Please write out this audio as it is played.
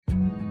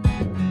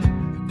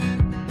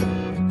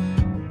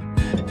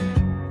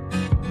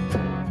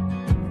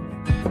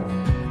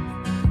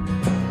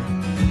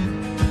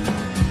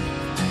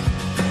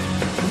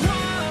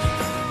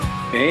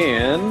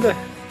And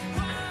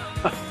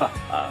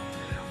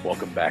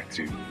welcome back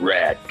to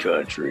Rad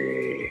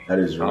Country. That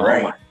is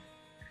right.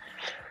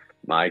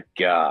 My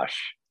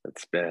gosh,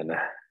 it's been a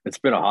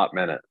hot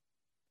minute.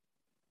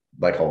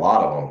 Like a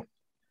lot of them.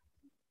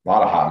 A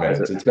lot of hot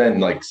minutes. It's been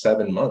like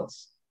 7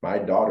 months. My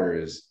daughter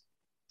is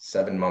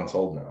 7 months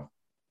old now.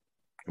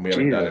 And we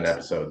haven't done an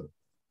episode.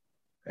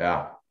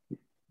 Yeah.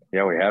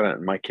 Yeah, we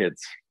haven't. My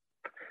kid's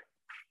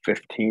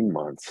 15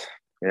 months.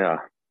 Yeah.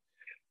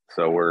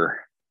 So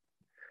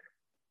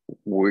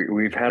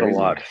we've had crazy.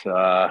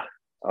 a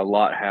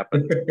lot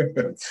happen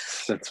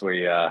since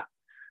we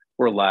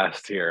were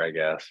last here, I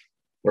guess.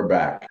 We're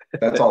back.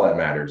 That's all that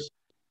matters.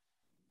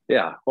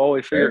 Yeah. Well,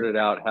 we figured it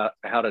out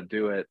how to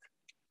do it.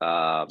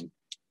 Well,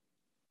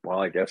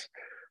 I guess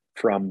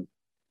from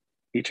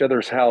each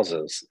other's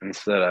houses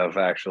instead of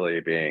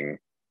actually being.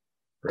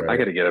 Right. I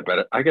got to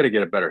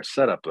get a better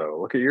setup though.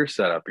 Look at your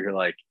setup. You're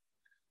like,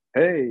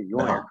 hey, you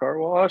want your car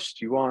washed?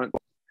 You want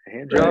a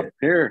hand job?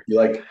 Here. You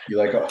like,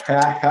 oh,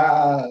 ha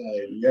ha,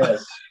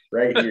 yes,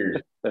 right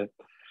here.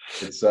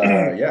 It's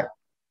yeah.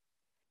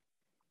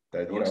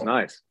 That looks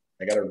nice.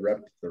 I gotta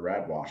rep the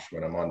rad wash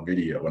when I'm on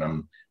video, when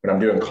I'm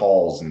doing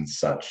calls and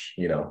such,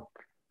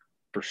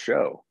 For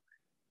show.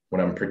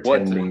 When I'm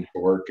pretending to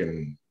work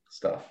and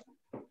stuff.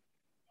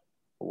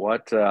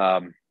 What's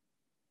going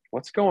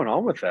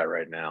on with that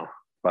right now,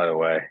 by the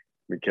way?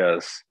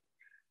 Because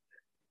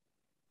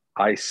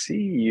I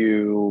see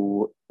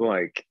you,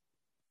 like,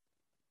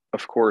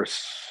 of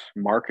course,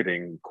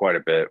 marketing quite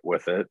a bit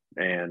with it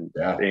and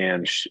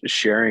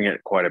sharing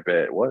it quite a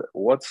bit.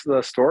 What's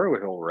the story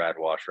with old Rad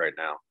Wash right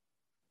now?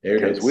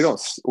 Because we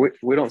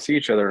don't see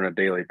each other on a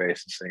daily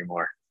basis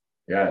anymore.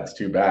 Yeah, it's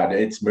too bad.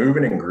 It's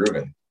moving and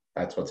grooving.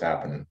 That's what's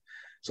happening.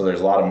 So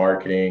there's a lot of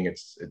marketing.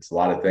 It's a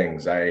lot of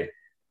things. I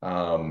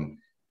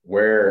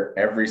wear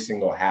every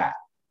single hat,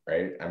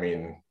 right? I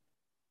mean,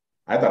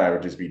 I thought I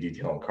would just be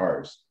detailing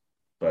cars,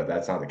 but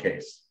that's not the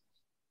case.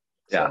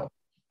 Yeah. So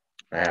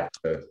I have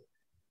to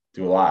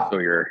do a lot. So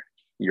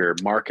you're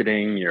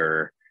marketing,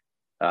 you're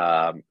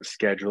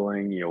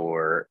scheduling,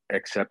 you're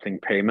accepting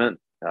payment,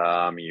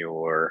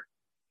 you're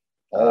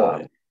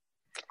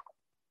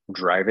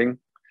driving,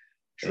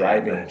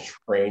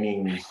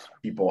 training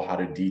people how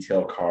to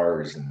detail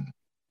cars, and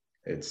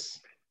it's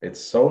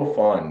so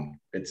fun.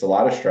 It's a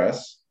lot of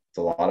stress. It's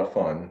a lot of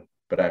fun,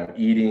 but I'm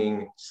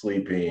eating,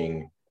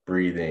 sleeping,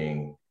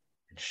 breathing,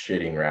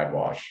 shitting rad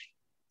wash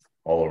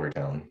all over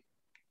town.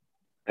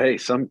 Hey,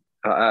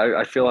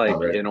 I feel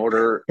like in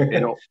order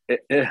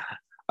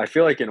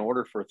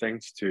for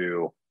things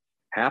to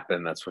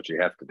happen, that's what you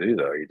have to do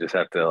though. You just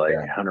have to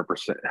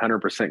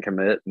 100%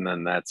 commit, and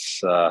then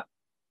that's it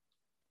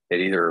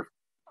either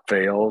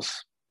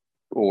fails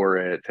or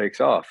it takes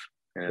off,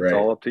 and it's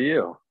all up to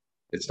you.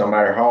 It's no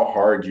matter how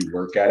hard you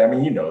work at it. I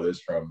mean, you know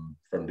this from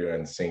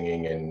doing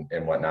singing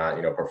and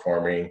whatnot,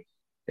 performing.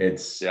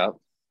 It's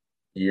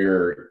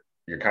you're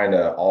kind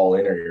of all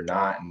in or you're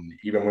not. And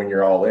even when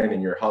you're all in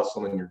and you're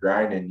hustling and you're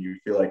grinding, you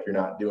feel like you're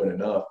not doing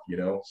enough,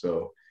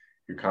 so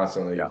you're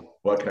constantly,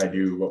 what can I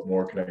do? What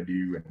more can I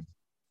do?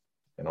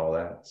 And all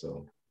that.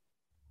 So.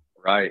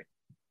 Right.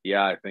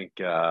 Yeah. I think,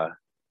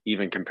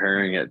 even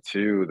comparing it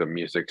to the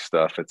music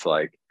stuff, it's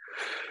like,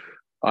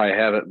 I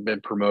haven't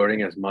been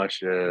promoting as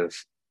much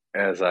as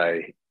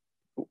I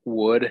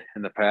would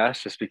in the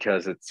past, just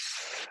because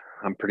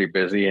I'm pretty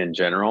busy in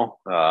general.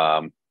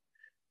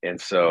 And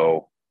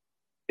so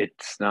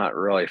it's not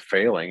really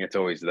failing. It's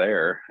always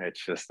there.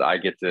 It's just, I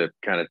get to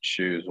kind of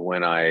choose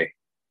when I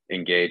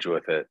engage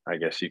with it, I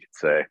guess you could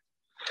say.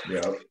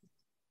 Yeah.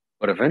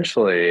 But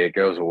eventually it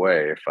goes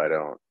away if I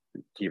don't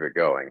keep it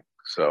going.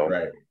 So,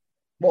 right.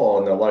 Well,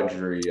 and the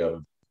luxury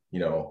of,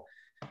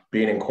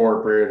 being in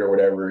corporate or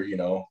whatever,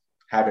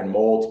 having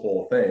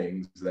multiple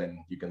things,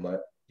 then you can let,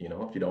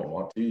 if you don't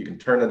want to, you can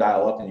turn the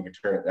dial up and you can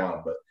turn it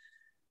down. But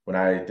when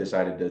I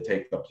decided to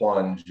take the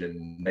plunge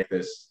and make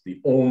this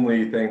the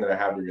only thing that I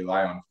have to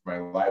rely on for my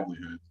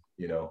livelihood,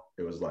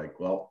 it was like,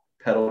 well,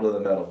 pedal to the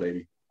metal,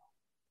 baby.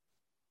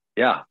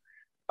 Yeah.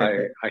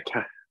 I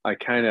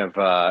kind of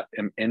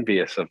am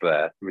envious of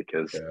that,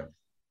 because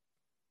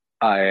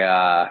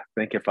I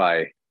think if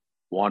I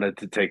wanted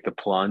to take the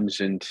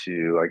plunge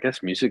into, I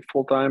guess, music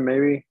full time,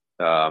 maybe.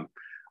 I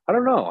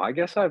don't know. I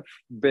guess I've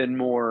been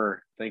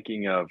more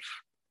thinking of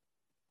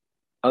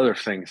other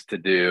things to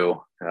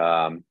do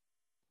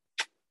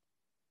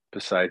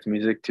besides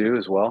music too,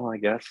 as well. I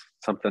guess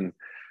something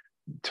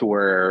to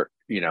where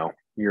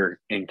you're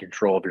in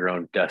control of your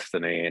own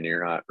destiny and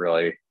you're not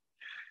really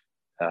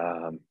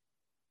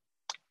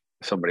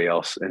somebody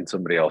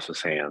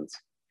else's hands.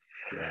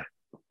 Yeah.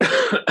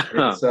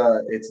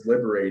 It's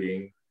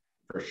liberating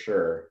for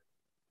sure.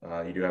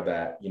 You do have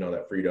that,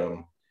 that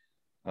freedom.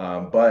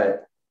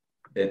 But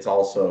it's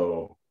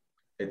also,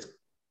 it's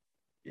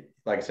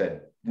like I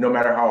said, no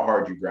matter how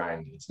hard you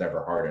grind, it's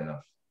never hard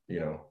enough,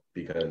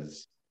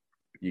 because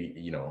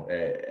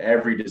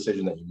every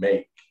decision that you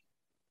make,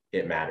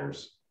 it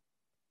matters.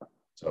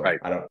 So I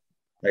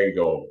could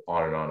go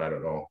on and on. I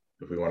don't know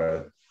if we want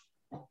to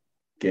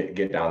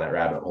get down that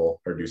rabbit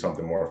hole or do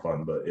something more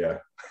fun. But yeah,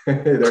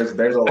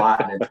 there's a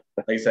lot, and it's,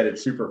 like I said,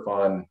 it's super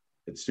fun.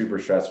 It's super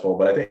stressful,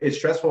 but I think it's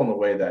stressful in the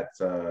way that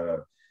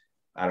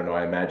I don't know.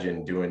 I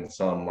imagine doing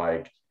some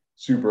like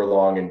super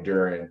long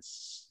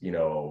endurance,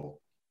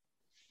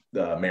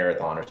 the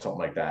marathon or something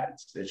like that.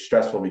 It's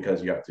stressful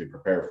because you have to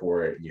prepare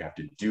for it and you have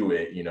to do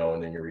it,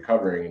 and then you're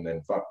recovering, and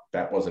then fuck,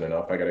 that wasn't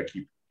enough. I gotta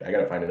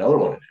find another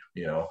one to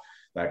do,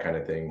 that kind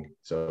of thing.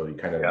 So you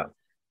kind of Yeah.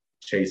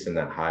 chasing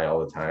that high all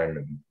the time,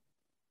 and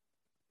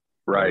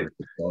Right.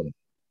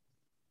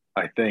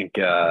 I think,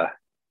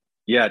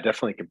 yeah,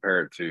 definitely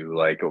compared to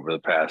like over the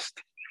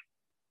past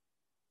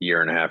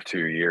year and a half,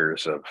 2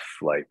 years of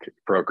like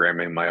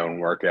programming my own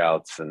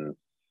workouts, and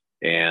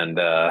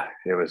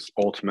it was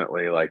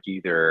ultimately like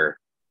either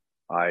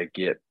I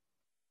get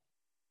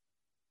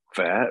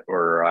fat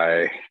or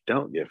I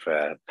don't get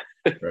fat.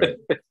 right,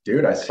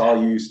 dude. I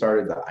saw you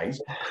started the ice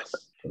box.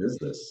 What is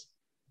this?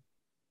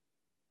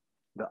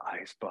 The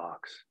ice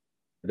box.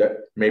 That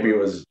maybe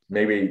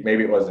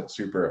it wasn't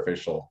super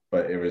official,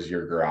 but it was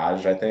your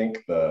garage, I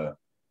think. Oh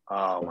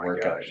The my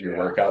workout, gosh, your yeah.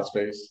 workout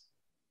space.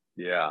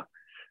 Yeah.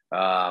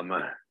 Um,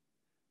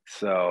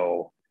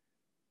 so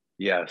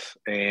yes.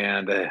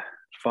 And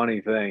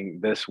funny thing,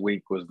 this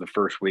week was the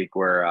first week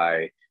where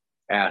I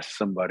asked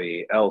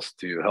somebody else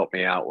to help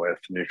me out with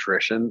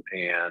nutrition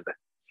and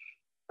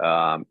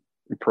um,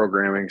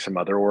 programming some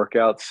other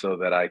workouts so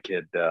that I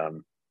could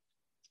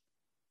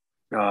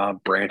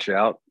branch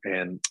out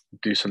and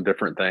do some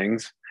different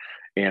things.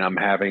 And I'm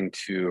having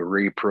to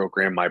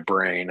reprogram my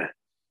brain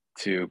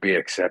to be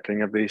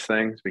accepting of these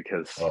things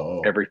because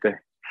Oh, everything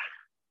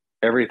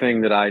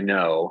everything that I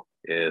know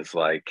is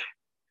like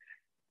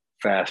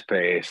fast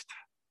paced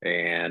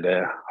and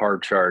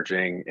hard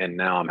charging, and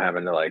now I'm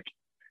having to like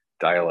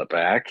dial it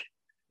back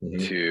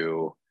mm-hmm.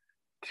 to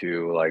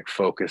like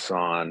focus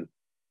on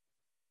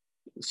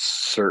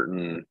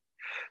certain,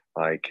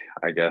 like,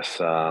 I guess,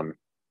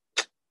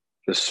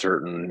 just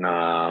certain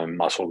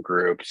muscle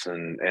groups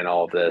and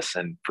all this.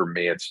 And for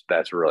me,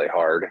 that's really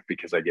hard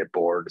because I get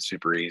bored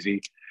super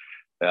easy.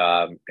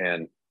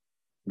 And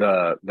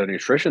the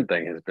nutrition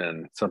thing has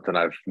been something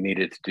I've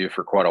needed to do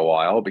for quite a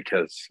while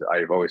because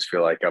I always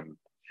feel like I'm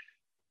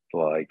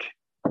like,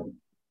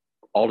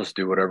 I'll just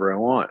do whatever I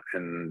want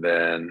and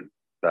then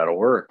that'll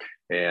work.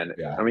 And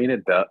Yeah. I mean,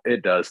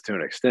 it does to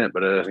an extent,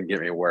 but it doesn't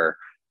get me where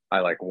I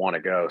like want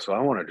to go. So I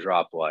want to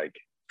drop like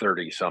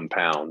 30 some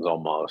pounds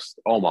almost.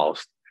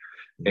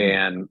 Mm.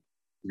 And,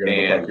 You're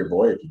gonna look like and your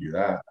boy if you do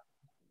that.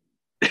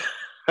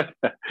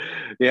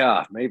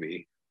 yeah,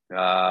 maybe.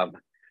 Um,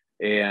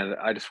 and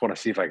I just want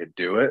to see if I could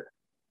do it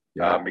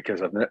Yeah.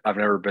 because I've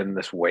never been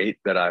this weight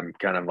that I'm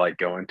kind of like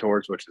going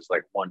towards, which is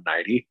like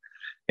 190.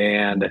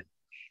 And Mm.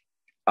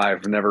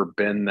 I've never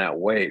been that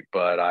weight,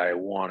 but I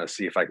want to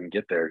see if I can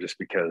get there just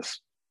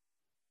because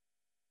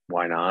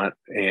why not?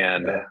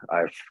 And Yeah.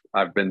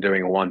 I've been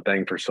doing one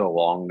thing for so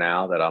long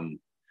now that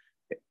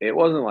it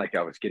wasn't like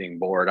I was getting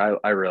bored.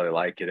 I really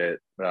like it.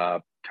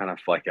 Kind of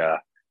like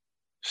a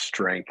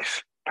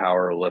strength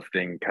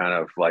powerlifting, kind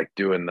of like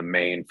doing the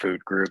main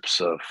food groups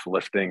of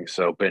lifting.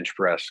 So bench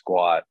press,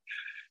 squat,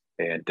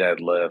 and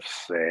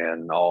deadlifts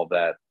and all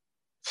that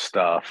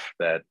stuff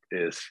that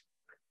is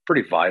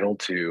pretty vital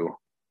to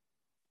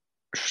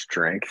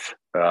strength,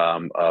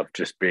 of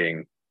just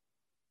being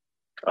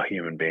a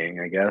human being,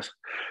 I guess.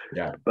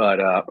 Yeah.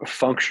 But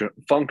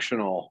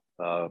functional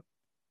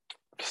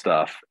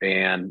stuff,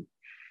 and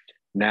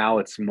now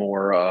it's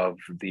more of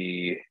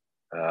the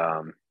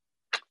um,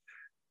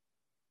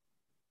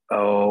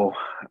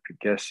 I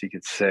guess you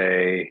could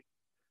say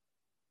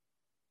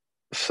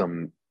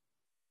some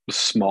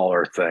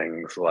smaller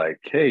things like,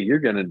 hey, you're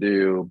going to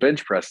do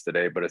bench press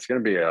today, but it's going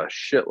to be a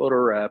shitload of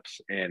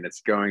reps and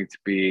it's going to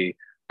be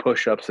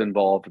push-ups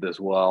involved as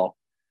well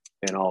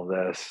and all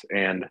this.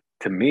 And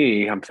to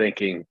me, I'm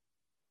thinking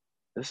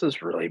this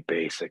is really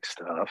basic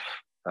stuff,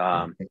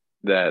 um, Mhm.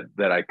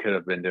 that I could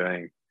have been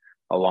doing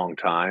a long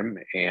time.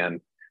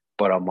 And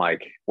but I'm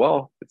like,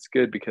 well, it's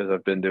good because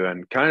I've been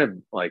doing kind of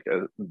like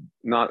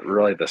not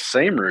really the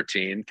same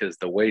routine because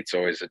the weights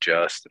always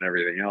adjust and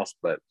everything else,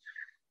 but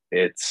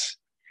it's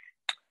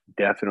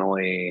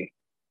definitely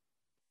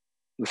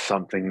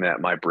something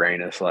that my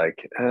brain is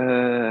like,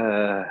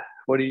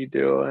 what are you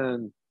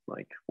doing?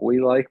 Like, we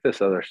like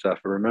this other stuff,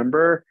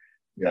 remember?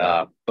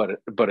 Yeah. But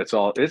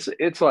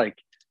it's like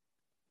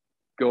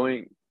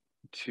going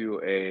to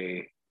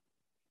a,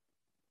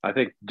 I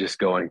think just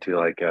going to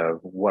like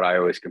what I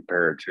always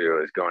compare it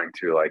to is going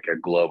to like a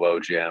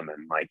Globo gym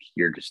and like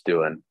you're just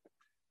doing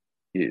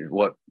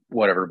what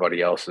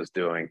everybody else is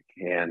doing,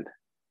 and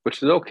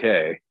which is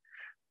okay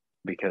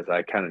because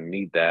I kind of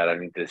need that. I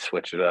need to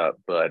switch it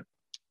up, but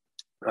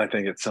I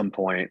think at some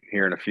point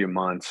here in a few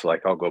months,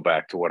 like I'll go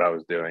back to what I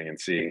was doing and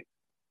see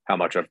how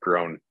much I've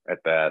grown at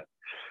that,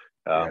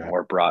 Yeah.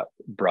 or brought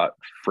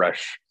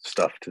fresh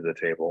stuff to the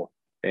table.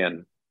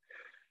 And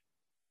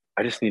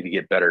I just need to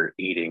get better at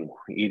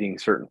eating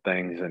certain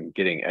things and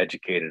getting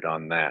educated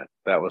on that.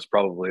 That was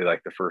probably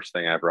like the first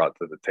thing I brought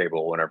to the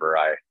table whenever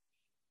I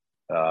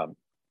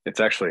It's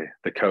actually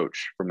the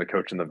coach from The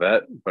Coach and the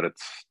Vet, but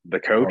it's the Oh,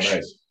 coach,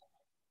 nice.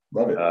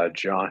 Love it.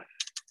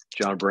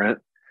 John Brent.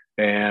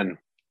 And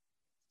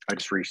I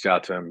just reached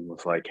out to him,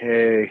 was like,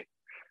 hey,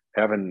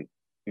 having,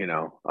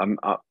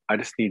 I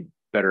just need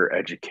better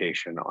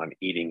education on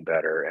eating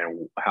better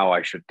and how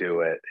I should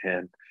do it.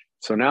 And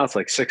so now it's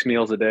like 6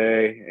 meals a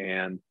day,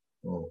 and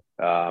Oh,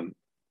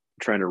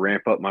 trying to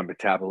ramp up my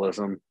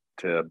metabolism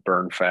to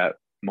burn fat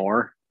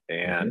more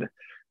and mhm.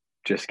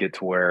 just get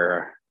to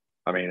where,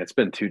 I mean, it's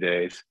been 2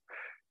 days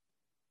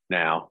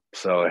now,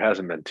 so it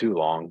hasn't been too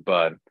long,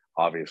 but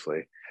obviously,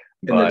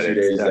 In the but two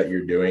it's days that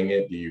you're doing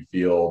it, do you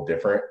feel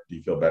different? Do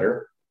you feel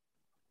better?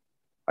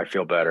 I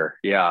feel better.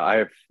 Yeah, I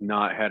have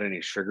not had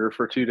any sugar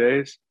for 2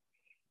 days,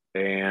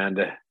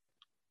 and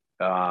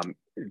um,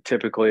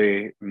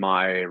 typically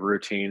my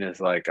routine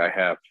is like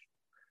I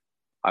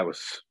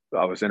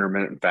was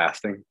intermittent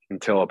fasting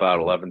until about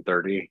Mhm.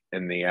 11:30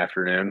 in the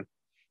afternoon,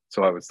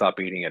 so I would stop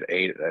eating at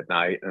 8 at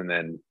night, and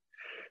then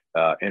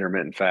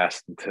intermittent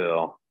fast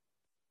until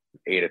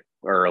 8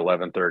 or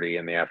 11:30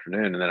 in the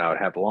afternoon, and then I would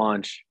have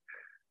lunch,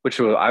 which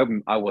was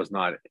I was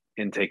not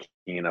intaking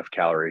enough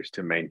calories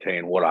to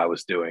maintain what I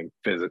was doing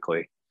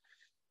physically,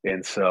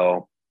 and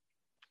so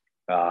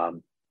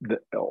um,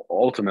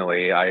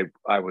 ultimately I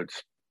would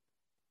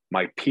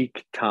my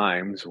peak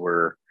times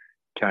were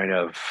kind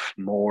of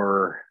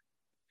more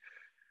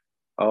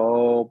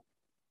oh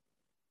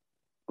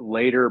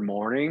later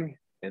morning,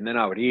 and then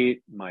I would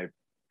eat my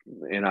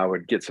and I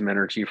would get some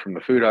energy from the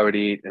food I would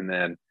eat, and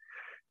then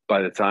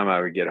by the time I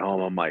would get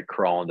home, I'm like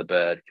crawling to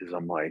bed because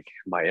I'm like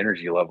my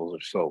energy levels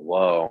are so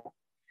low,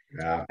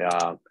 Yeah.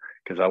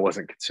 because I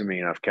wasn't consuming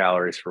enough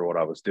calories for what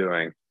I was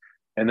doing.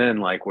 And then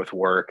like with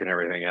work and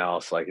everything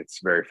else, like it's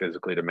very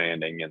physically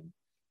demanding and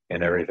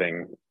Mhm.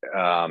 everything.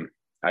 Um,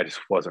 I just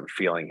wasn't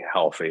feeling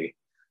healthy,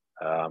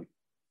 um,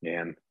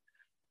 and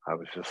I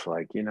was just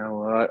like, you know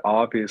what?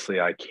 Obviously,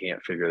 I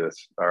can't figure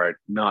this. All right,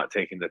 not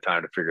taking the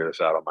time to figure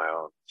this out on my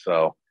own.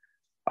 So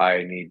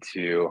I need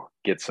to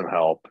get some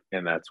help,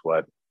 and that's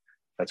when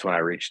I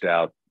reached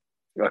out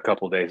a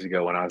couple of days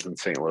ago when I was in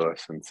St.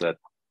 Louis and said,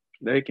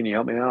 "Hey, can you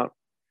help me out?"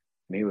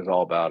 And he was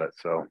all about it.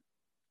 So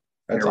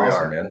That's here we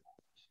awesome, are. man.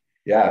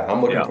 Yeah,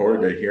 I'm looking Yeah,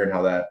 forward to hearing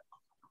how that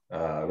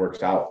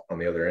works out on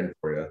the other end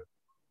for you.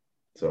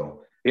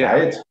 So yeah,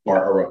 diets yeah,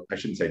 are, or I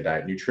shouldn't say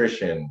diet,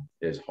 nutrition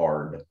is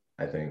hard,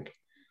 I think,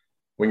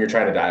 when you're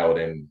trying to dial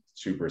it in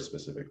super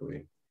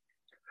specifically.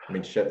 I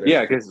mean, shit, there's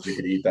yeah. food Because you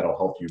could eat that'll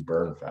help you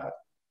burn fat,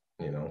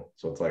 you know?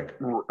 So it's like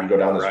you go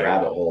down this right,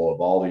 rabbit hole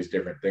of all these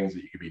different things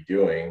that you could be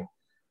doing,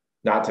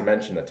 not to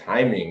mention the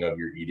timing of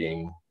your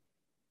eating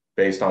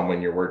based on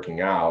when you're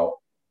working out,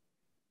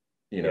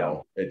 you yeah,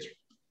 know, it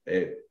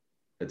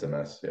it's a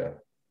mess. Yeah.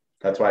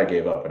 That's why I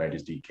gave up and I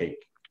just eat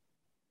cake.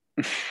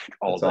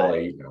 all That's all I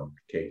day, eat now,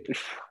 cake.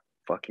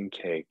 fucking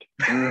cake.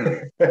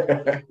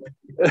 Mm.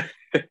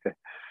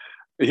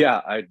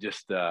 Yeah,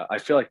 I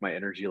feel like my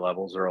energy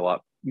levels are a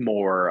lot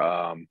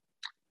more.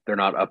 They're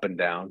not up and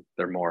down.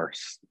 They're more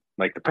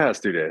like the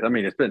past 2 days. I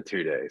mean, it's been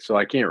 2 days, so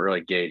I can't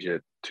really gauge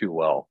it too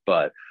well.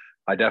 But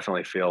I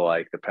definitely feel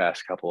like the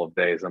past couple of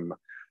days,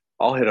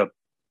 I'll hit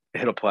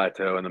a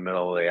plateau in the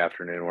middle of the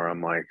afternoon where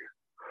I'm like,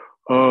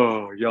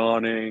 oh,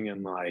 yawning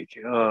and like,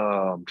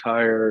 oh, I'm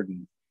tired.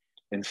 And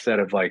instead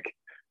of like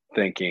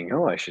thinking,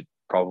 oh, I should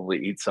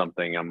probably eat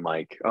something, I'm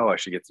like, oh, I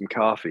should get some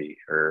coffee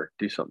or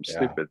do something Yeah.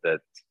 stupid that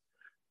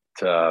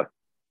to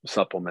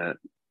supplement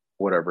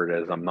whatever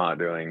it is I'm not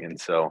doing. And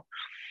so,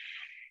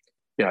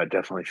 yeah, I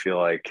definitely feel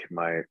like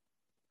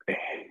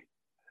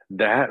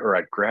that, or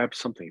I'd grab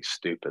something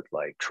stupid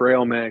like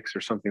trail mix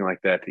or something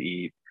like that to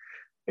eat,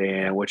 Yeah.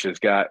 and which has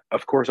got,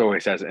 of course,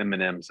 always has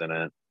M&Ms in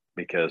it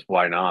because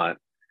why not?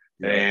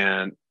 Yep.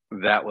 And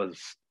that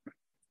was,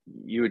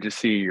 you would just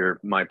see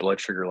my blood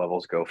sugar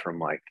levels go from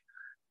like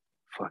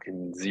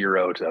fucking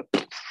zero to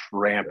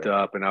ramped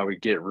Yeah. up, and I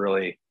would get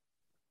really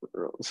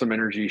some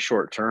energy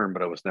short term,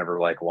 but it was never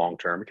like long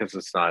term because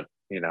it's not,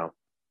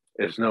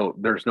 there's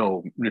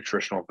no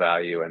nutritional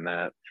value in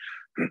that.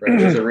 Right.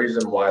 There's a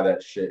reason why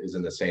that shit is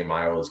in the same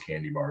aisle as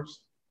candy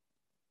bars.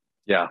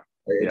 Yeah,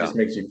 It yeah. just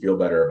makes you feel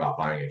better about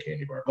buying a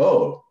candy bar.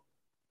 Oh,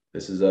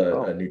 this is a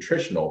Oh,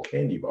 nutritional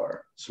candy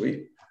ar.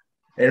 Sweet.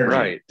 Energy.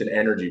 right. It's an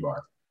energy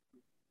bar.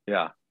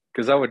 Yeah,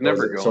 because I would So is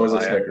never it, go so is it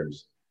buy a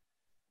Snickers.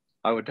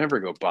 I would never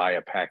go buy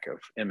a pack of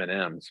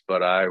M&Ms,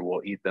 but I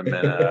will eat them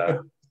in a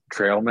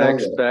trail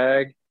mix Hell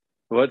bag.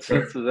 What yeah.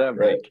 sense does that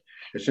Right. make?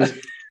 It's just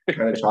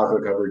kind of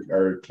chocolate covered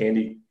or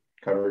candy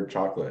covered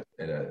chocolate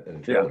in a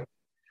trail Yeah, mix.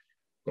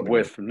 What a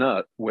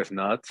good. with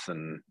nuts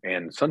and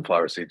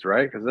sunflower seeds,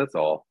 right? Because that's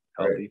all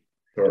Right. healthy.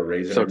 Throw a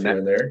raisin So or two now,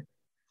 in there.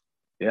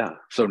 yeah.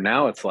 So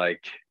now it's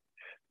like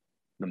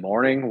the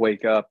morning,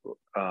 wake up,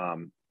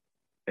 um,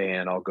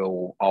 and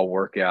I'll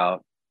work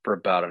out for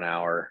about an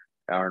hour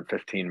and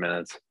 15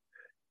 minutes,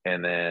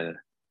 and then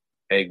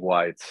egg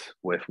whites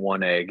with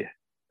one egg,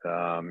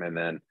 and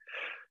then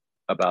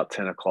about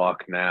 10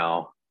 o'clock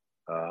now,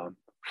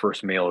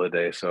 first meal of the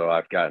day. So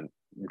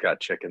got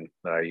chicken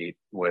that I eat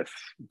with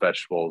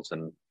vegetables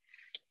and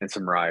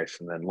some rice,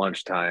 and then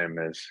lunchtime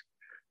is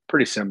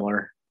pretty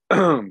similar,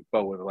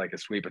 but with like a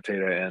sweet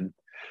potato in.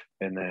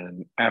 And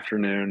then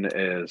afternoon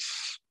is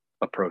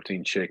a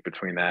protein shake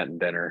between that and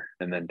dinner.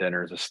 And then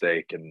dinner is a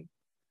steak and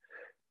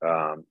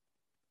um,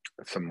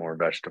 some more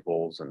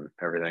vegetables and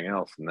everything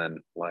else. And then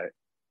like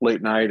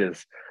late night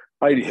is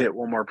I hit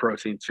one more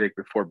protein shake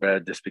before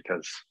bed just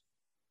because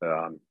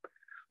um,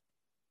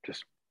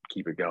 just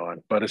keep it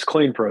going. But it's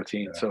clean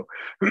protein, Yeah. so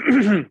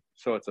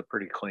so it's a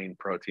pretty clean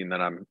protein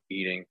that I'm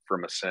eating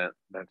from Ascent.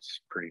 That's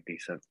pretty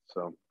decent.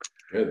 So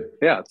Good.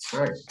 yeah, it's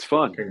Nice.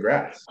 fun.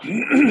 Congrats. I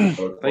look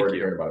Thank forward to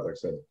you. hearing about it, like I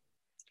said.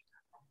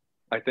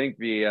 I think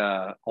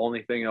the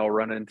only thing I'll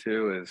run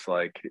into is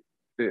like,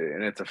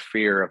 and it's a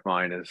fear of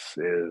mine is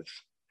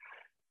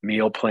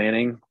meal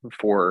planning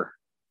for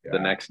the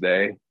Yeah. next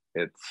day.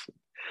 It's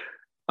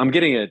I'm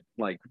getting it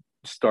like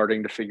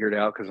starting to figure it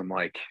out because I'm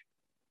like,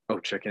 oh,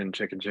 chicken,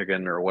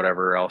 or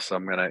whatever else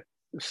I'm gonna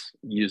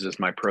use as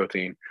my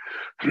protein.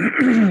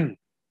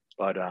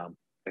 But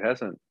it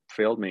hasn't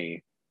failed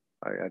me.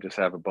 I just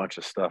have a bunch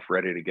of stuff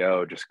ready to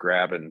go. Just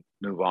grab and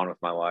move on with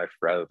my life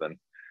rather than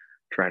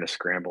trying to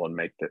scramble and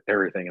make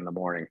everything in the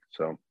morning.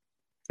 So,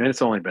 and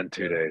it's only been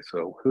 2 days.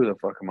 So who the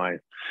fuck am I?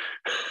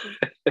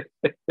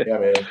 Yeah,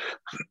 man.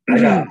 I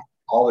got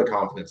all the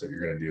confidence that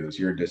you're going to do this.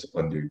 You're a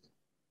disciplined dude.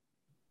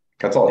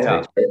 That's all it Yeah,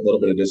 takes, right? A little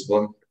bit of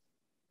discipline,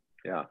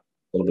 yeah.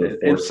 a little bit of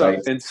In some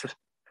foresight.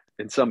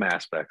 in some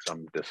aspects,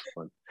 I'm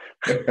disciplined.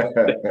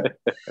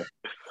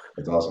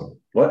 That's awesome.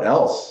 What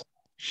else?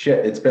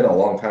 Shit, it's been a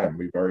long time.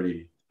 We've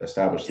already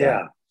established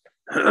that.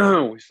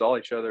 Yeah, we saw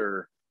each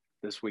other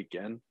this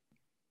weekend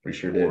We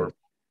sure did. for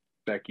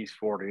Becky's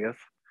 40th,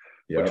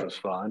 which Yep. was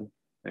fun,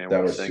 and That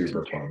we was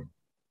super fun.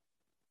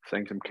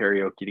 sang some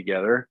karaoke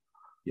together.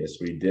 Yes,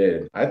 we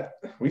did.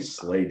 We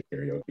slayed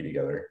karaoke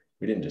together.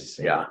 We didn't just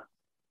sing Yeah, it.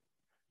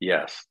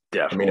 yes, I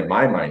mean, in definitely.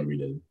 my mind, we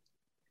did.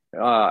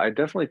 I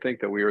definitely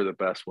think that we were the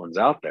best ones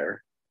out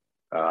there.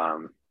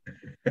 Um,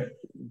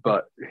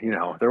 but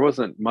there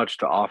wasn't much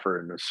to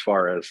offer in as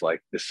far as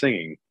like the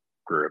singing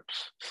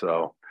groups.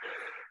 So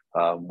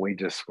we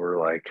just were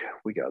like,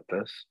 we got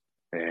this.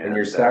 When you're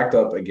And stacked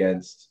up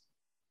against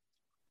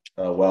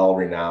a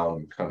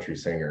well-renowned country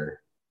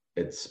singer,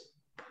 it's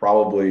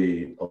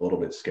probably a little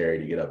bit scary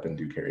to get up and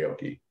do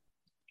karaoke.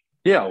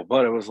 yeah,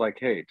 but it was like,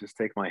 hey, just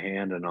take my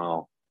hand and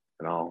I'll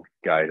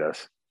guide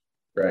us.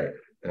 Right.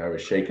 And I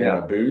was shaking in Yeah.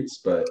 my boots,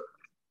 but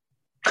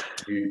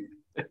you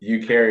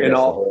you carried And us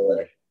the all whole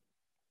way.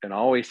 and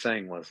all we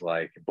sang was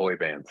like boy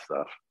band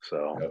stuff.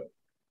 So Yep.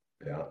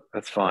 Yeah.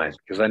 that's That fine was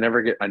because I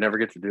never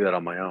get to do that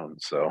on my own.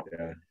 So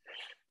yeah.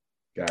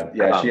 God.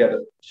 Yeah,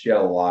 um, she had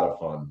a lot of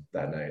fun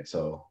that night.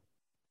 So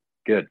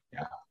good.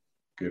 yeah,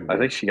 good I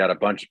think work. she got a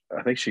bunch.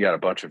 I think she got a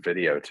bunch of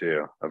video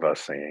too of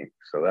us singing.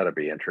 So that'd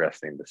be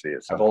interesting to see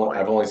at some point.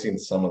 I've only seen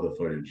some of the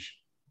footage,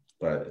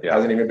 but it Yeah,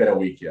 hasn't even been a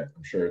week yet.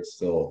 I'm sure it's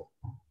still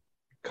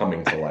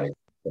coming to light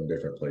from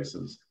different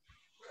places.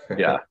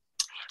 yeah,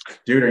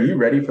 Dude, are you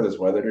ready for this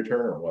weather to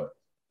turn or what?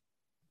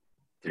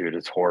 dude,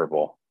 it's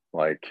horrible.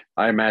 Like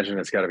I imagine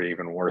it's got to be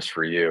even worse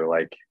for you.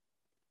 Like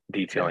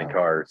detailing Yeah,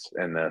 cars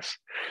in this.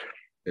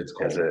 it's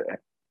Has cold. it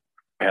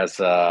has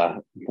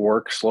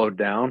work slowed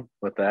down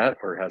with that,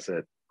 or has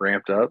it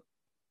ramped up?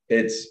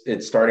 It's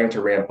starting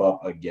to ramp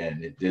up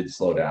again. It did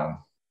slow down.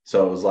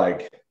 So it was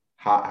like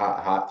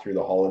hot through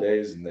the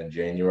holidays, and then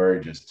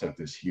January just took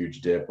this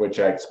huge dip, which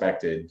I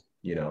expected,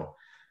 you know.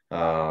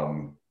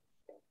 Um,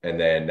 and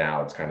then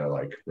now it's kind of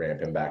like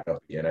ramping back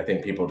up again. I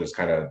think people just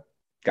kind of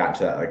got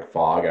into that like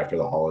fog after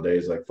the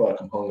holidays, like fuck,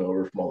 I'm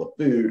hungover from all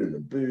the food and the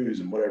booze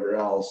and whatever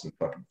else, and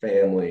fucking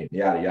family and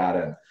yada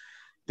yada. And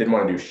didn't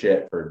want to do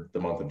shit for the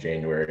month of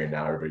January, and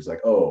now everybody's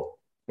like, oh,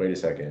 wait a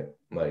second,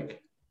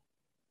 like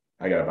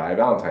I gotta buy a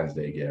Valentine's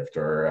Day gift,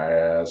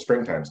 or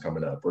springtime's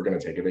coming up. We're gonna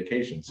take a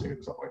vacation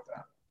soon, something like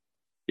that.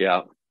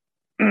 Yeah.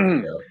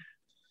 Yeah,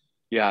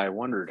 Yeah, I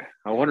wondered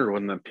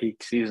when the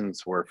peak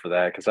seasons were for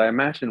that because I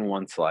imagine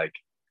once like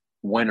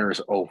winter's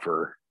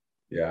over,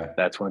 yeah.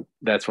 that's when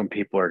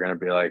people are going to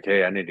be like,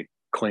 "Hey, I need to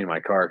clean my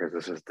car because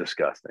this is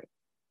disgusting."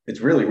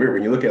 It's really weird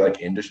when you look at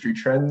like industry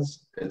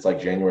trends. It's like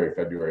January,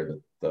 February,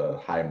 the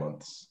high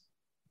months.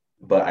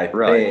 But I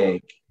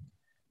Right. think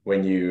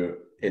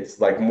it's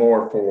like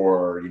more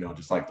for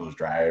just like those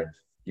drive.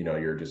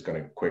 You're just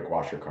gonna quick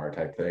wash your car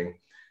type thing.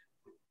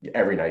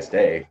 Every nice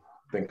day,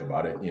 think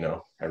about it.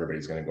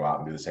 Everybody's gonna go out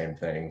and do the same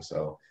thing.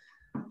 So,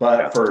 Yeah.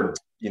 but for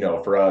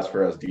us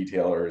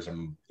detailers,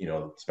 and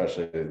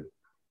especially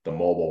the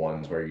mobile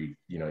ones where you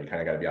kind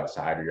of got to be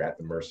outside, or you're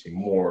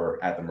more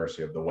at the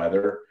mercy of the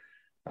weather.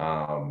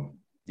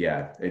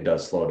 Yeah, it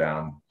does slow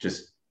down.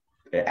 Just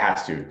it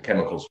has to.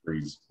 Chemicals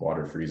freeze,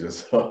 water freezes,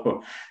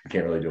 so you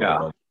can't really do a whole Yeah.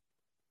 bunch.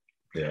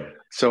 Yeah.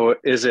 So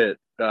is it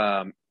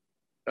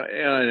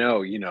and I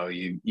know, you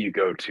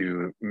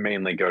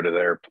mainly go to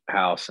their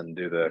house and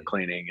do the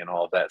cleaning and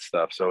all of that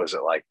stuff. So is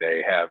it like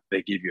they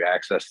give you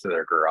access to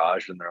their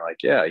garage and they're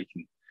like, yeah, you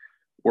can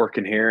work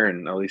in here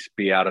and at least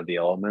be out of the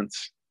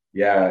elements?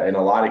 Yeah, in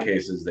a lot of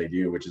cases they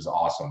do, which is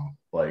awesome.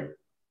 Like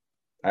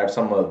I have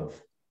some of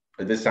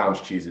this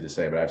sounds cheesy to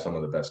say, but I have some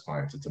of the best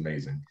clients. It's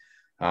amazing.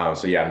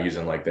 So yeah, I'm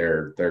using like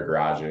their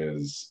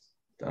garages,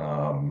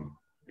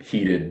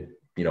 heated,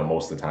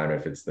 most of the time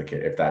if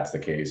that's the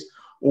case.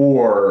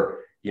 Or,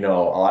 a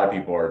lot of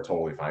people are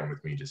totally fine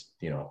with me just,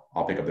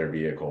 I'll pick up their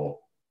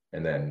vehicle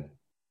and then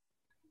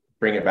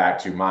bring it back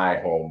to my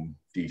home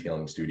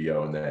detailing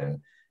studio and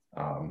then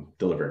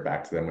deliver it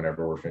back to them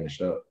whenever we're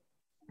finished up.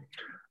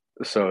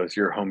 So is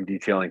your home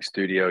detailing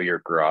studio your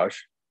garage?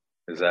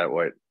 Is that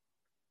what?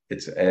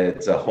 It's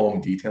a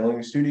home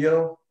detailing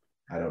studio.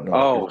 I don't know if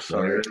you're Oh,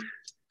 sorry.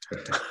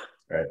 familiar.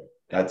 Right.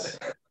 That's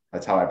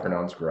that's how I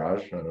pronounce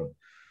garage. I don't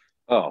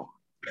Oh,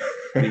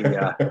 the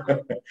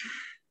know.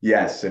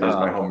 Yes, it is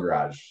my uh, home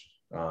garage.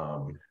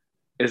 Um,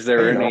 is hey,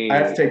 there I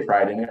have to any take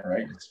pride in it,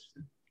 right?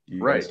 You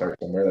got to right? start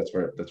somewhere.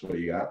 That's what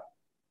you got.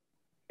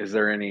 Is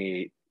there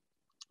any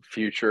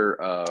future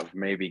of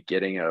maybe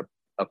getting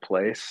a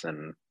place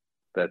and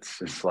that's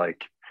just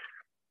like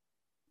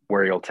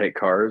where you'll take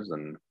cars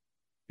and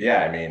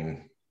Yeah, I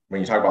mean,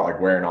 when you talk about like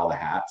wearing all the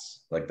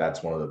hats, like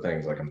that's one of the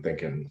things. Like I'm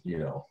thinking,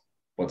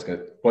 what's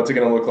it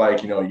gonna look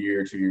like? A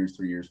year, 2 years,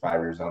 3 years, 5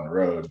 years down the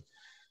road.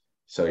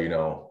 So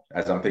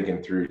as I'm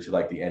thinking through to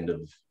like the end of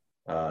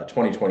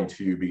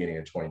 2022, beginning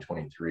of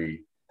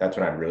 2023, that's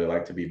when I'd really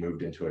like to be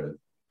moved into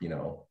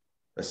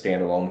a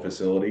standalone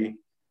facility.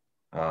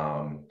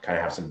 Kind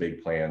of have some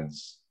big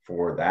plans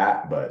for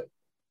that, but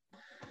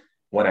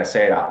when I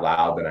say it out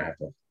loud, then I have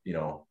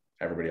to,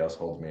 everybody else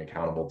holds me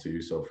accountable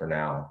too. So for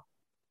now,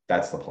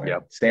 that's the plan.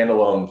 yep,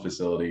 Standalone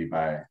facility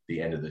by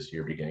the end of this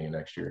year, beginning of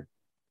next year.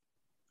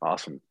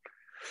 awesome.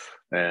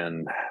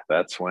 And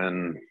that's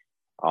when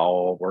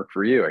I'll work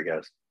for you, I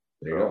guess.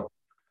 There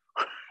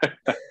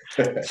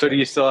So, you go. so do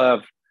you still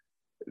have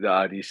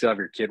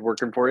your kid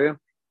working for you?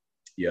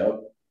 Yep.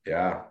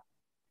 Yeah.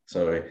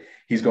 So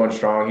he's going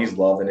strong. He's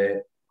loving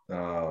it.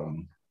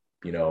 When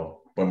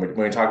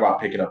we talk about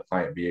picking up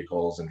client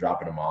vehicles and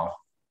dropping them off,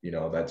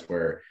 that's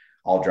where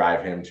I'll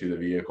drive him to the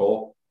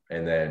vehicle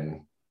and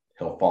then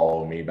he'll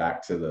follow me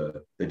back to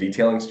the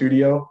detailing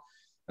studio.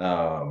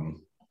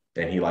 Um,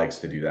 and he likes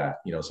to do that.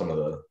 Some of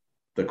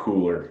the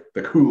cooler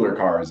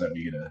cars that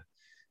we get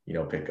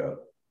to, pick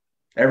up.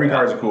 Every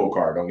car Yeah. is a cool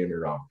car. Don't get me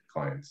wrong,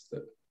 clients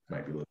that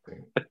might be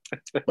listening.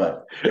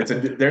 But there's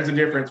a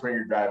difference when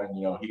you're driving.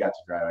 He got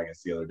to drive, I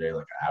guess, the other day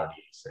like an Audi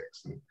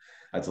A6, and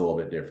that's a little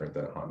bit different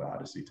than a Honda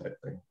Odyssey type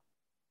thing.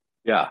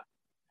 Yeah.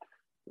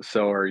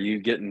 So are you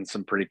getting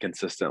some pretty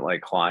consistent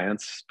like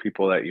clients,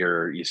 people that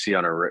you see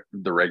on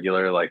the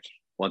regular, like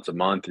once a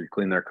month you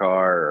clean their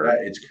car Yeah,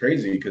 or it's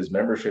crazy because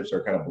memberships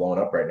are kind of blowing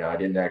up right now. I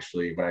didn't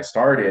actually, when I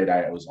started,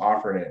 I was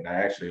offering it and I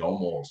actually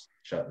almost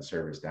shut the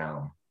service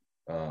down.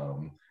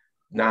 Um,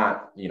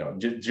 Not,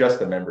 just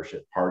the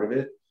membership part of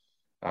it.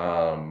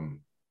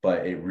 Um,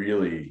 but it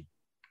really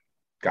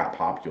got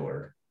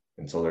popular.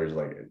 And so there's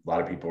like a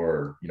lot of people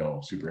are,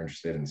 super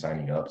interested in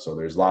signing up. So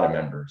there's a lot of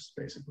members,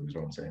 basically, is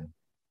what I'm saying.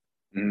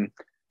 Mhm.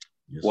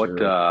 Yes, What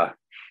sir.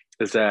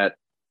 is that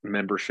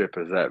membership?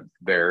 Is that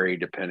vary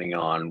depending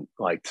on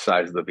like the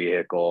size of the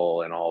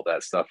vehicle and all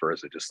that stuff, or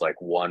is it just like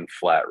one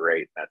flat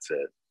rate? And that's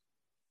it.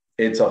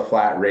 It's a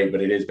flat rate,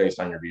 but it is based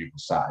on your vehicle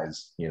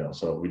size,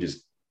 so we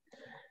just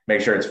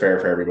make sure it's fair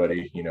for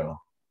everybody.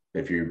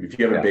 If you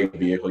have a Yeah. big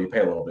vehicle, you pay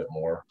a little bit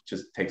more. It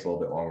just takes a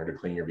little bit longer to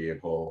clean your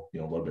vehicle, a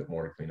little bit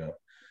more to clean up.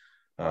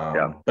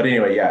 Yeah. But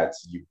anyway, yeah,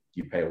 it's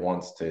you pay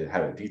once to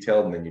have it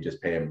detailed, and then you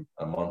just pay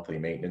a monthly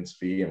maintenance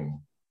fee, and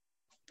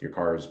your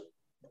car is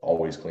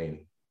always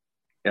clean.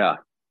 Yeah.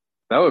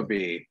 That would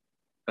be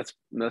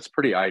that's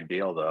pretty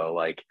ideal though.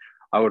 Like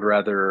I would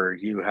rather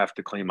you have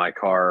to clean my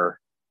car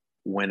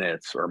when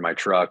it's or my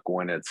truck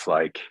when it's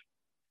like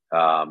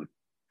um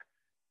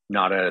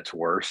not at its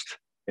worst.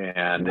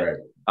 And Right.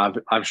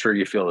 I'm sure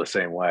you feel the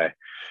same way.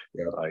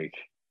 Yeah. Like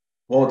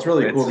Well, it's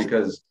really cool it's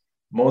because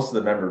most of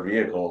the member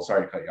vehicles,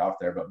 sorry to cut you off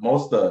there, but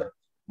most of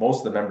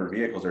the member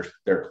vehicles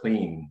they're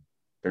clean.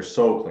 They're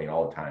so clean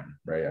all the time,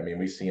 right? I mean,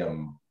 we see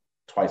them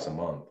twice a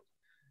month.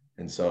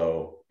 And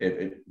so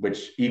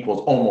which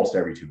equals almost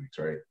every 2 weeks,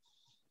 right?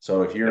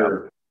 So if yeah,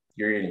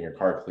 you're getting your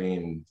car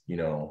clean,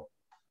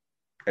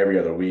 every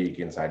other week,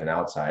 inside and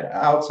outside,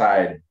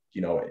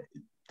 it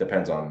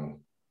depends on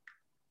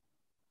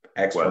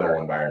external weather.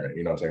 environment.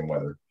 You know what I'm saying?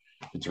 Whether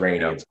it's rainy,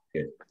 Yeah. it's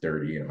get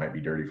dirty, and it might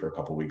be dirty for a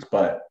couple of weeks,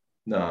 but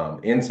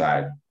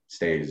inside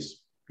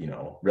stays,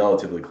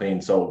 relatively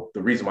clean. So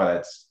the reason why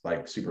that's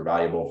like super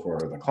valuable for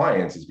the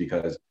clients is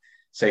because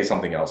say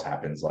something else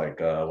happens, like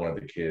one of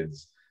the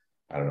kids,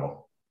 I don't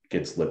know,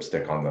 gets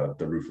lipstick on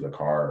the roof of the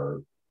car,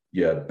 or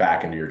you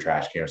back into your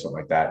trash can or something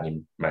like that, and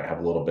you might have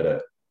a little bit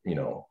of,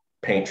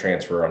 paint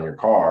transfer on your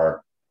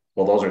car.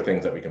 Well, those are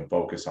things that we can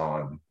focus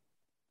on.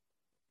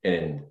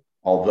 And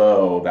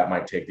although that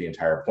might take the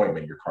entire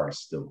appointment, your car is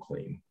still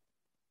clean.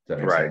 Does that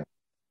make Right. sense?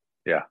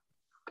 Yeah,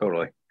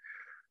 totally.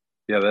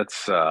 Yeah,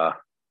 that's I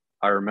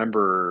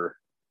remember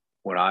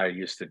when I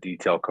used to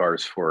detail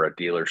cars for a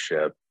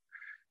dealership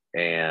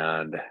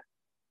and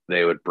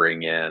they would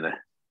bring in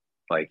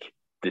like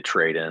the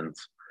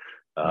trade-ins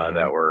that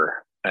Mm-hmm.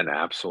 were an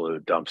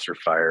absolute dumpster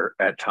fire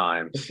at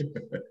times.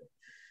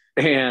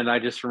 And I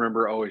just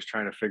remember always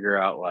trying to figure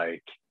out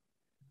like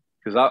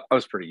because I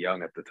was pretty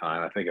young at the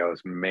time. I think I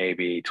was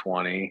maybe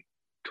 20,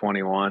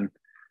 21,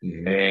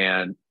 Mhm.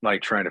 and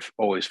like trying to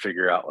always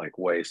figure out like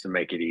ways to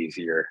make it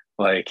easier.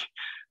 Like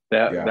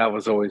Yeah. that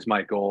was always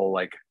my goal,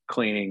 like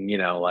cleaning,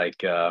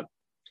 like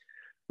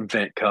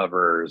vent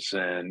covers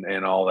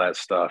and all that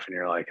stuff. And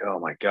you're like, oh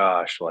my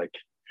gosh, like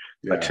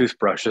a Yeah.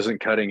 toothbrush isn't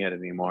cutting it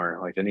anymore.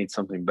 Like I need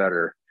something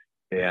better.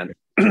 And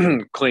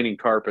cleaning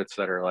carpets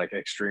that are like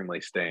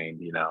extremely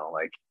stained,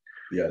 like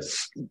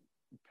Yes.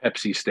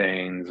 Pepsi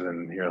stains,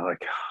 and you're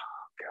like,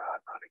 oh God,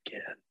 not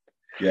again.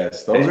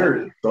 Yes.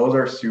 And Those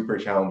are super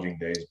challenging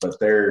days, but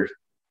they're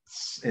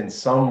in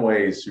some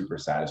ways super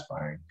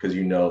satisfying because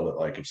you know that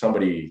like if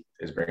somebody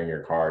is bringing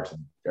your car to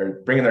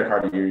or bringing their car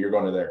to you, you're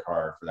going to their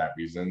car for that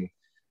reason.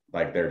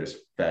 Like they're just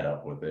fed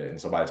up with it, and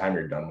so by the time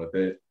you're done with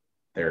it,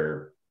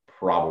 they're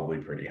probably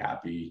pretty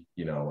happy.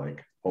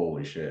 Like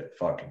holy shit,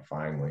 fucking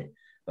finally,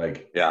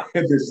 like yeah,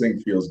 this thing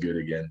feels good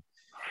again.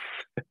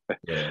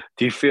 Yeah.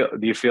 do you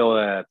feel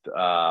that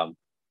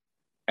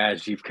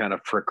as you've kind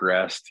of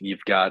progressed,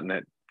 you've gotten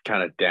it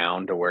kind of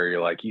down to where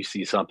you're like, you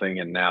see something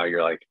and now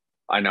you're like,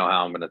 I know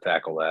how I'm going to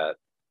tackle that.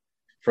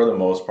 For the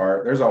most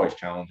part, there's always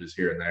challenges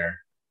here and there.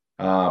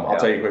 I'll Yeah.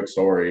 tell you a quick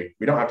story.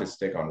 We don't have to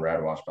stick on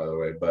Rad Wash, by the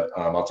way, but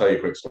I'll tell you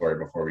a quick story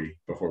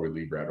before we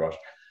leave Rad Wash.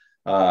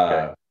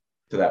 Okay.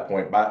 To that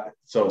point, but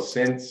so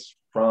since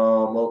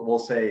from we'll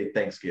say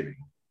Thanksgiving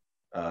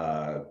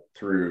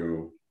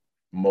through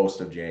most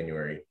of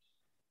January,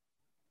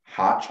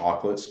 hot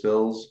chocolate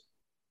spills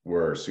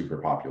were super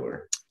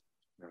popular.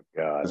 Oh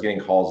I God. was getting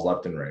calls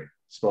left and right,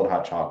 spilled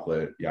hot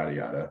chocolate, yada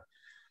yada.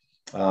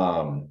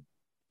 Um,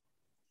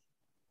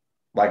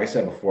 like I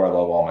said before, I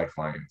love all my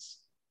clients.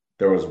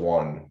 There was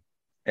one,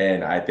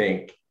 and I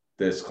think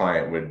this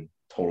client would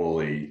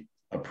totally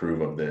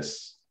approve of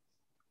this.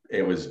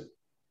 It was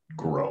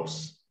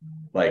gross.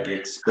 Like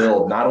it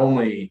spilled not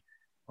only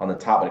on the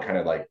top, but it kind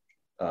of like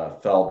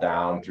fell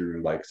down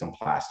through like some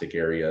plastic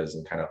areas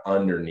and kind of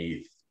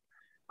underneath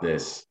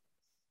this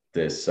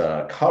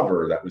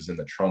cover that was in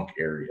the trunk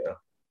area.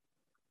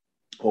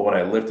 Well, when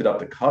I lifted up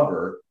the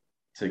cover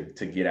to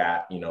get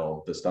at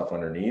the stuff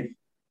underneath,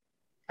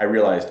 I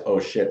realized, oh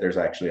shit, there's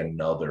actually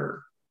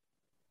another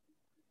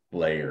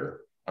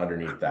layer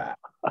underneath that.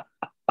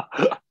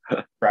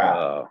 Crap.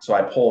 uh, So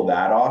I pulled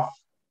that off,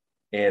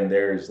 and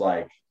there's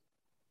like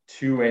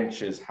 2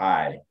 inches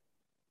high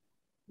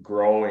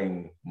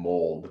growing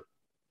mold,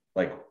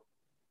 like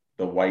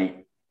the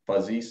white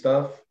fuzzy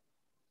stuff,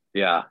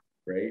 yeah.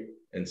 right?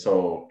 And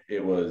so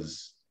it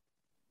was,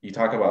 you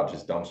talk about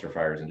just dumpster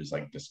fires and just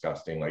like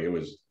disgusting. Like it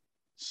was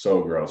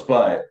so gross,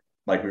 but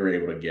like we were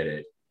able to get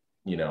it,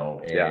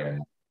 Yeah.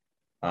 and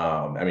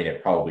I mean,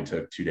 it probably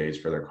took 2 days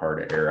for their car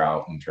to air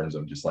out in terms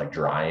of just like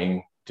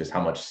drying, just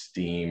how much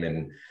steam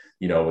and,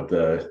 with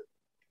the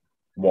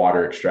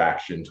water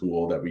extraction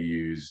tool that we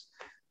use,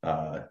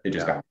 it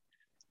just Yeah. got,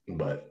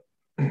 but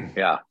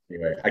Yeah.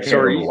 anyway, I So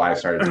can't remember why I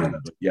started doing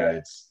that, but yeah, are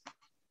it's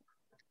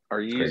you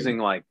crazy. using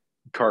like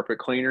carpet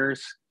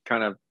cleaners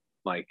kind of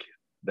like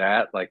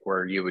that, like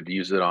where you would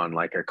use it on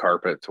like a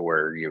carpet to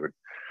where you would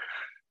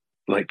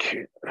like,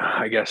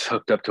 I guess,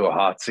 hooked up to a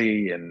hot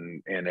seat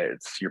and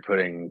you're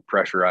putting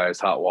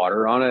pressurized hot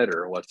water on it,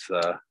 or what's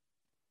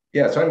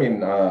Yeah. So, I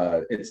mean,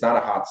 it's not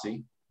a hot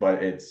seat,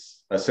 but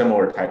it's a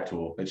similar type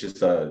tool. It's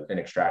just an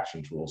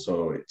extraction tool.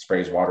 So it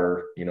sprays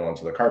water,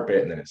 onto the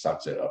carpet and then it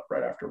sucks it up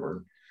right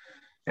afterward.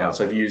 yeah.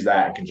 So if you use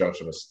that in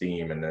conjunction with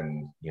steam and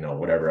then,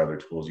 whatever other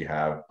tools you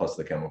have, plus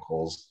the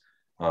chemicals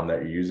that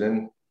you're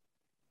using,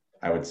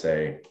 I would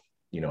say,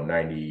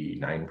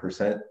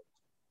 99%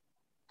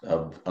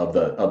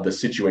 of the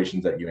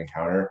situations that you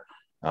encounter,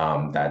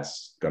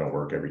 that's going to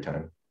work every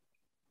time.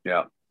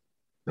 Yeah.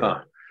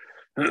 Yeah.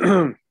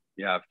 Huh.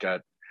 Yeah, I've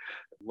got,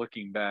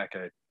 looking back,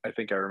 I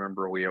think I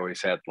remember we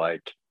always had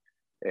like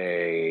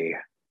a,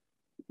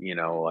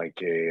 like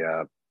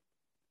a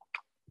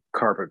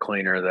carpet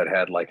cleaner that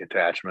had like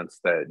attachments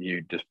that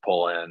you just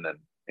pull in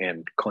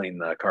and clean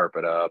the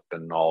carpet up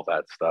and all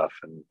that stuff.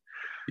 And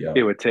Yeah.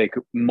 it would take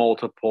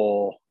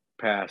multiple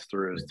pass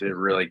throughs to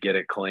really get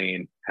it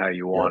clean how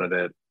you Yeah. wanted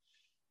it.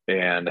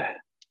 And,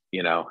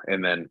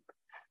 and then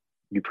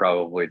you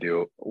probably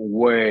do a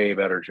way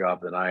better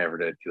job than I ever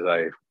did, because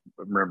I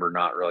remember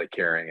not really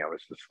caring. I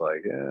was just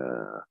like,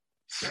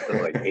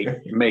 like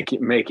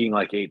making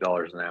like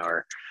 $8 an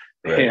hour,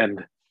 Right.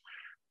 and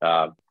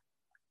uh,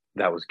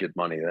 that was good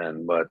money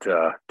then. But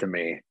to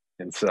me,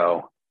 and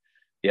so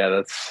yeah,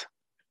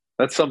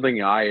 that's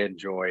something I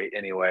enjoy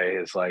anyway.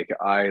 Is like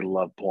I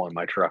love pulling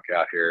my truck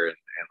out here and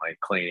like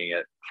cleaning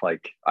it.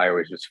 Like I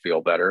always just feel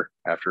better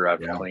after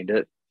I've Yeah. cleaned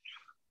it,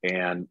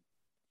 and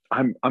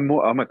I'm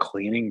a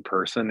cleaning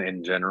person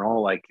in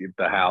general. Like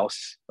the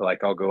house,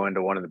 like I'll go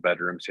into one of the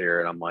bedrooms here,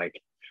 and I'm like,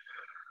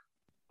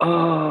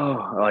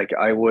 oh, like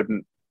I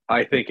wouldn't.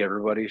 I think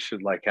everybody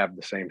should like have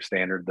the same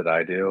standard that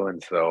I do,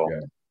 and so Yeah.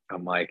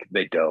 I'm like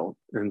they don't,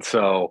 and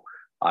so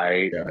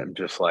I Yeah. am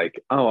just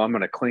like, oh, I'm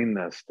gonna clean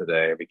this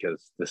today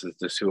because this is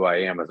just who I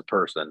am as a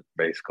person,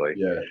 basically.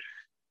 Yeah.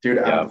 Dude,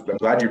 Yeah, I'm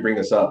glad you bring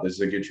this up. This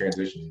is a good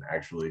transition,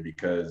 actually,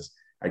 because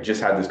I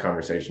just had this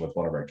conversation with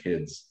one of our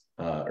kids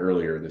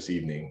earlier this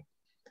evening,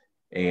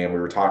 and we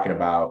were talking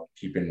about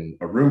keeping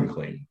a room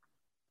clean.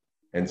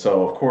 And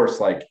so, of course,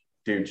 like,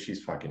 dude,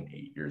 she's fucking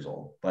 8 years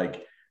old.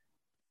 Like,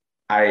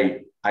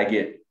 I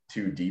get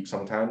too deep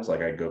sometimes.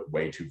 Like, I go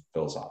way too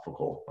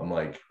philosophical. I'm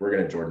like, we're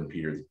gonna Jordan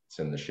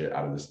Peterson the shit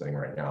out of this thing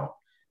right now,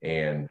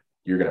 and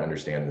you're gonna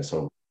understand this.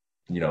 So,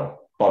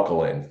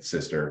 buckle in,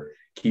 sister.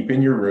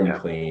 Keeping your room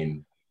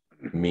clean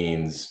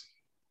means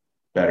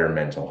better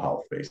mental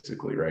health,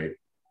 basically, right?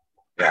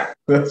 Yeah.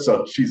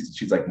 So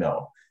she's like,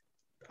 no,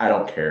 I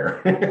don't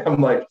care.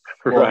 I'm like,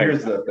 well, Right.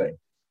 here's the thing,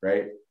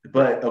 right?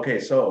 But okay,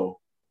 so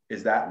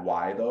is that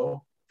why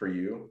though for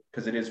you?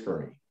 Because it is for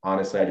me.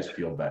 Honestly, I just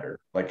feel better.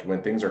 Like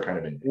when things are kind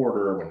of in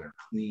order, when they're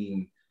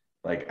clean,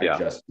 like I Yeah.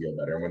 just feel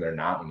better. And when they're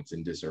not, when it's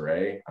in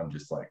disarray, I'm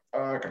just like,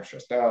 oh, I'm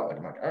stressed out. Like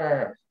I'm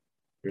like,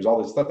 there's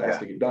all this stuff that has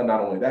to get done.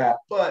 Not only that,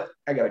 but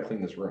I got to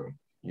clean this room,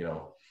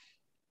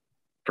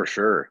 For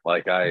sure.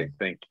 Like I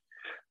think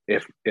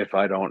if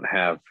I don't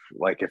have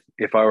like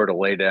if I were to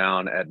lay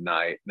down at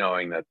night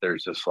knowing that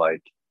there's just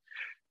like,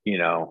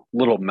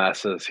 little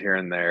messes here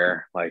and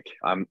there, like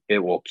it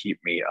will keep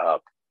me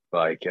up.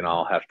 Like, and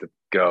I'll have to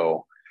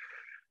go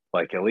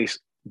like at least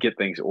get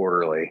things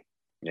orderly.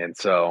 And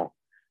so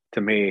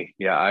to me,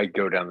 yeah, I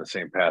go down the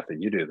same path that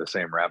you do, the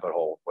same rabbit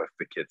hole with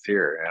the kids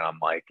here. And I'm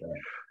like,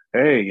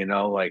 hey,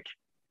 like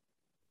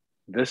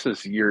this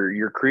is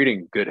you're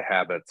creating good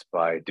habits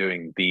by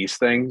doing these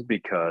things,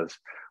 because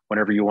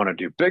whenever you want to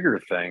do bigger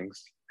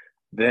things,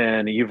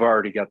 then you've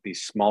already got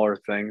these smaller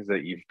things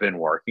that you've been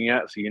working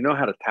at, so you know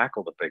how to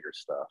tackle the bigger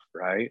stuff,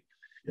 right?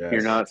 You're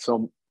Yes. not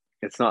so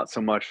It's not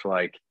so much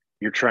like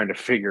you're trying to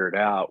figure it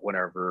out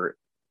whenever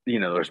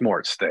there's more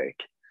at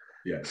stake.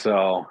 Yes.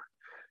 So,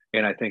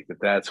 and I think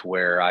that that's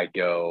where I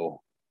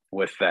go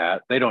with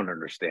that. They don't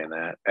understand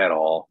that at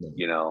all,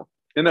 No.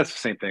 and that's the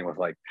same thing with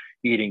like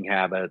eating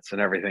habits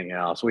and everything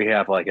else. We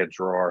have like a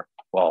drawer,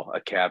 well,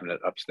 a cabinet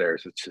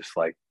upstairs. It's just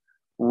like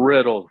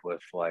riddled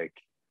with like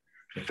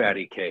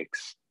fatty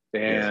cakes,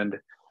 Yes.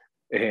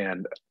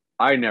 and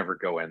I never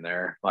go in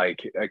there. Like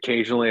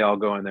occasionally I'll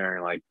go in there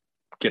and like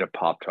get a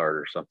Pop Tart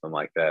or something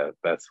like that.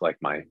 That's like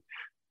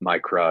my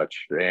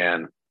crutch.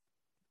 And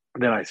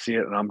then I see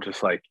it and I'm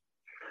just like,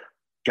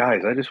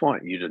 guys, I just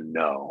want you to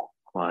know,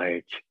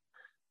 like,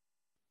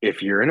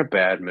 if you're in a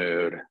bad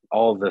mood,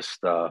 all this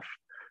stuff,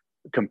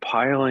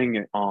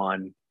 compiling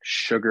on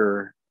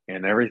sugar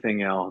and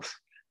everything else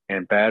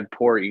and bad,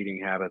 poor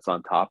eating habits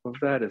on top of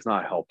that is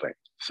not helping.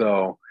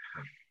 So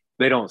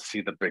they don't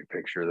see the big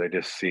picture. They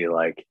just see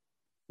like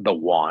the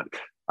want.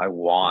 I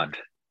want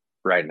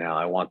right now,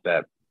 I want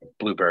that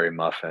blueberry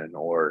muffin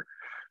or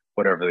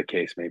whatever the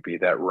case may be,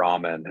 that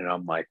ramen. And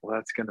I'm like, well,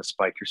 that's going to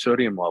spike your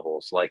sodium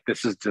levels. Like,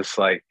 this is just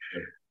like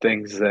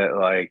things that,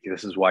 like,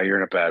 this is why you're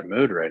in a bad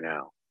mood right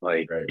now.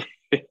 Like,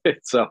 Right.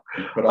 so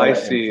You put all I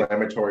that see,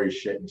 inflammatory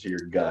shit into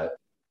your gut,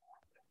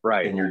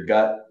 right. and your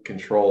gut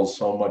controls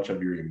so much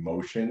of your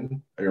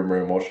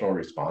emotional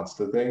response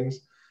to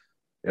things.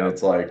 And Yep.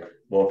 it's like,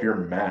 well, if you're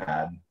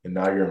mad and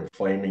now you're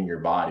inflaming your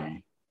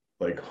body,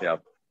 like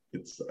Yep.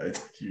 it's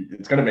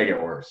gonna make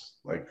it worse.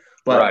 Like,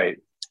 but Right.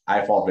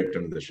 I fall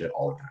victim to this shit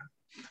all the time.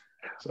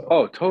 So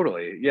Oh,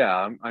 totally.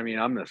 Yeah. I mean,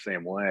 I'm the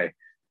same way.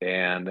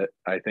 And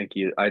I think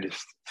I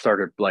just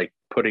started like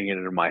putting it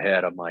into my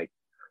head. I'm like,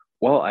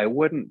 well, I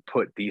wouldn't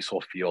put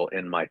diesel fuel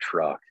in my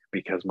truck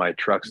because my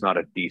truck's not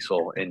a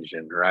diesel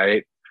engine,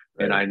 right?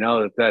 And right. I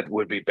know that that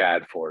would be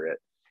bad for it.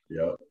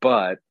 Yeah.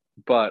 But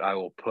I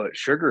will put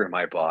sugar in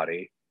my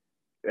body,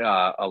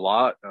 a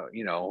lot,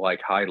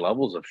 like high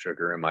levels of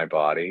sugar in my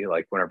body,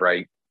 like whenever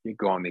I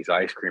go on these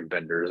ice cream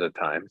benders at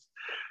times,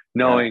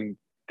 Yeah. knowing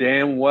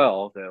damn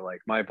well that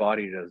like my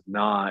body does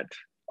not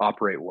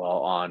operate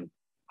well on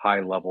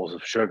high levels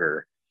of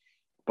sugar.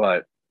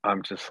 But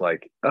I'm just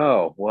like,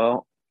 oh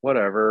well,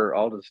 whatever.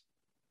 I'll just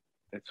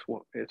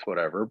it's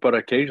whatever. But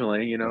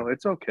occasionally,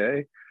 it's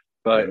okay.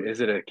 But Yeah. is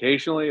it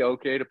occasionally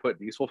okay to put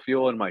diesel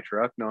fuel in my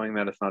truck, knowing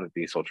that it's not a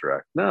diesel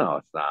truck? No,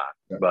 it's not.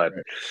 But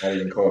Right. Not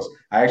even close.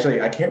 I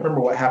can't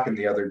remember what happened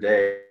the other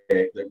day,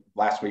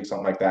 last week,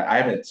 something like that. I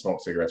haven't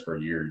smoked cigarettes for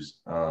years.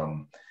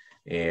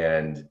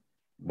 And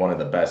one of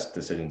the best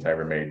decisions I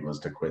ever made was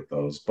to quit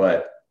those,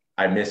 but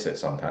I miss it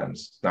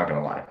sometimes, not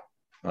gonna lie.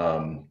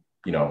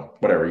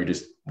 Whatever, you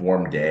just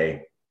warm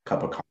day,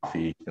 cup of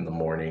coffee in the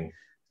morning.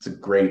 It's a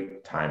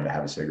great time to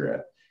have a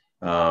cigarette.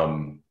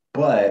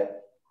 But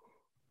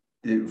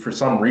for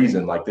some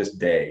reason, like this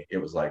day, it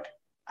was like,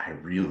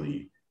 I'm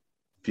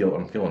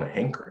feeling a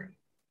hankering.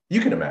 You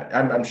can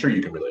imagine. I'm sure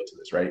you can relate to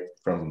this, right?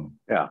 From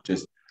yeah,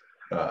 just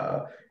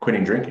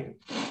quitting drinking.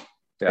 And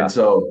yeah,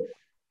 so,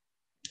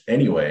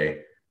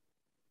 anyway,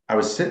 I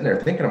was sitting there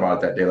thinking about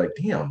it that day, like,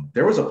 damn,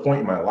 there was a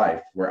point in my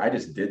life where I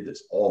just did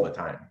this all the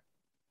time.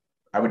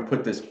 I would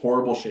put this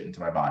horrible shit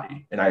into my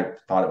body, and I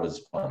thought it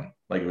was fun.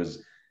 Like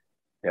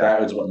yeah,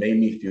 that was what made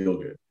me feel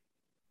good.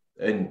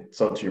 And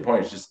so, to your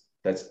point, it's just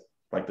that's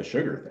like the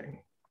sugar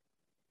thing.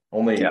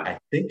 Only yeah, I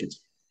think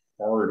it's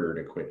harder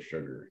to quit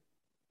sugar.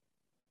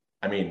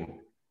 I mean,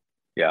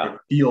 yeah, it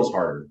feels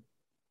harder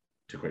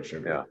to quit yeah.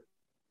 sugar.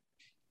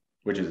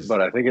 which is,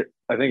 but I think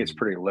it's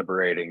pretty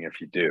liberating if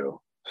you do.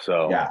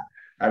 So yeah,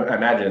 I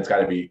imagine it's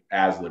got to be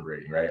as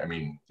liberating, right? I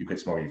mean, you quit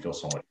smoking, you feel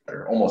so much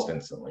better almost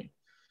instantly.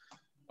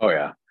 oh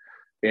yeah.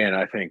 And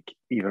I think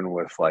even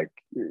with like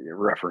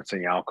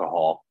referencing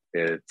alcohol,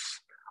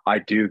 it's I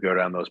do go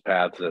down those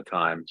paths at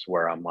times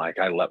where I'm like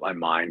I let my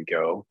mind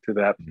go to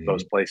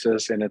those Mhm.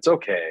 places, and it's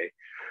okay.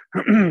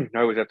 I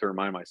always have to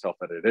remind myself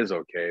that it is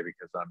okay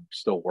because I'm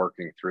still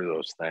working through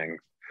those things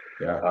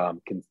Yeah.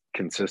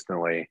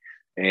 consistently,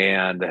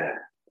 and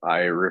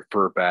I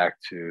refer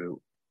back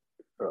to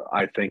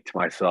I think to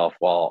myself,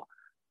 well,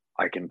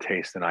 I can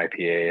taste an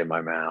IPA in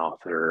my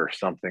mouth or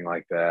something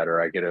like that, or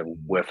I get a Mhm.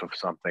 whiff of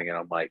something, and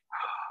I'm like,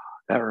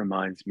 that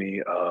reminds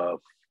me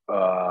of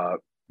uh,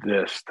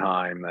 this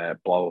time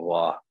that blah blah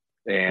blah,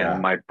 and Yeah.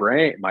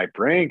 my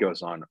brain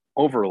goes on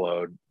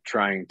overload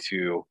trying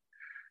to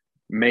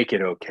make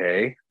it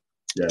okay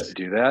to Yes.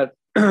 do that,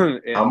 How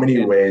and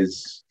many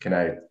ways can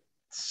I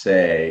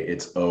say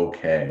it's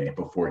okay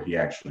before he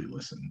actually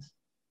listens?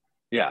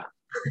 yeah,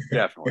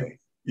 definitely.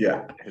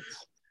 Yeah.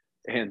 It's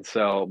and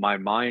so my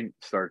mind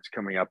starts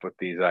coming up with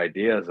these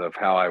ideas of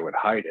how I would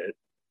hide it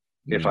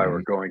if I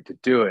were Mhm. going to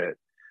do it.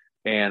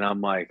 And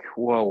I'm like,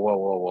 whoa, whoa,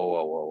 whoa, whoa,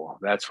 whoa, whoa.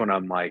 That's when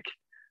I'm like,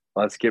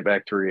 let's get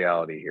back to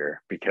reality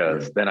here. Yeah.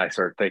 Because then I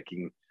start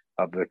thinking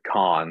of the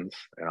cons.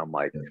 And I'm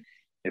like, Yeah.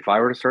 if I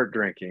were to start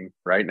drinking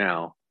right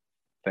now,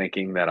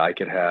 thinking that I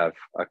could have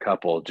a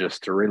couple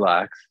just to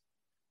relax,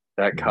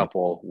 that Mhm.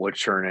 couple would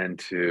turn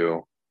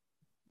into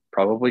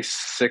probably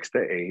 6 to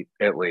 8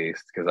 at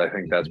least. Because I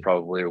think that's Mhm.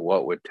 probably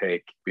what would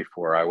take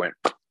before I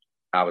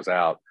was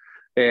out.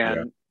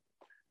 Yeah.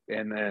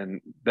 And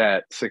then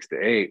that 6 to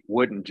 8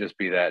 wouldn't just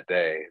be that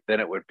day. Then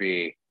it would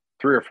be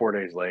 3 or 4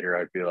 days later.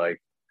 I'd be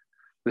like,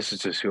 this is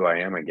just who I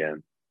am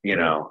again. You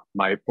Right. know,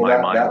 my Well, my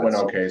that mind that would,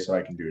 went okay, so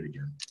I can do it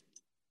again.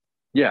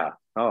 yeah.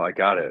 Oh, I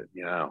got it.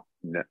 Yeah.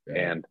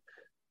 And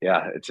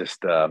yeah, it's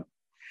just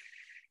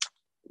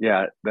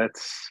yeah,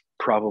 that's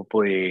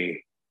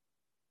probably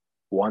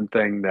one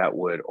thing that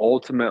would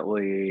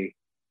ultimately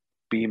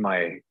be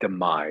my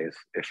demise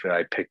if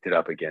I picked it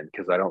up again,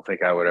 because I don't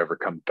think I would ever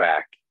come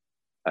back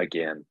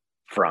again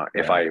from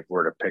if Yeah. I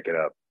were to pick it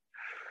up.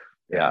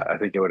 Yeah, Yeah. I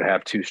think it would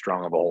have too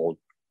strong of a hold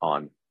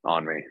on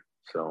me.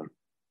 So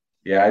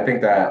Yeah. I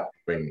think yeah, that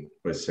when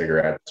with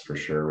cigarettes for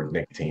sure, with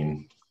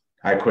nicotine,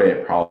 I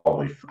quit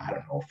probably, I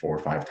don't know, 4 or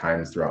 5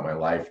 times throughout my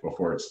life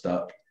before it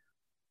stuck.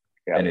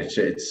 yeah, And it's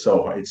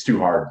too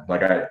hard.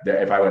 Like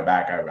if I went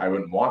back, I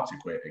wouldn't want to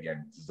quit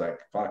again. It's like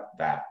fuck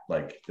that.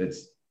 Like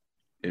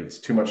it's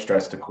too much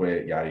stress to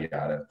quit. Yada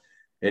yada.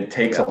 It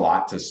takes a yeah,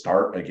 lot to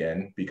start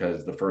again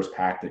because the first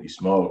pack that you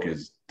smoke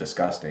is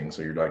disgusting.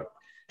 So you're like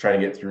trying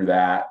to get through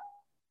that,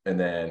 and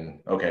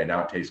then okay,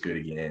 now it tastes good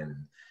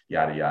again.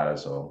 Yada yada.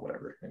 So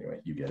whatever. Anyway,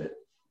 you get it.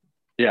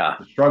 yeah.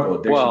 The struggle.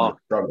 Addiction's a Well,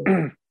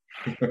 struggle.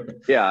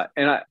 yeah,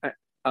 and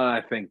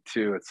I think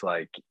too, it's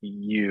like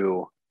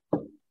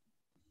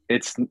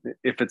it's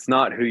if it's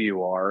not who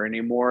you are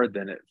anymore,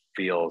 then it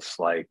feels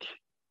like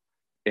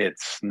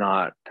it's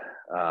not.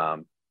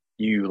 Um,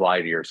 you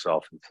lie to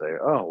yourself and say,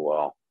 "Oh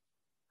well,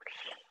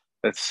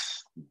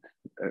 that's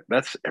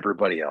that's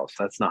everybody else.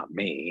 That's not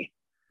me."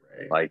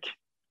 Right. Like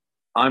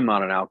I'm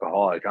not an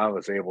alcoholic. I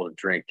was able to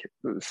drink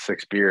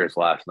 6 beers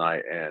last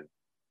night, and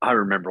I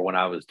remember when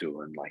I was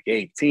doing like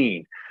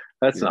 18.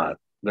 That's Yeah. not.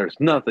 There's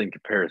nothing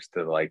compares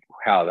to like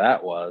how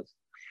that was,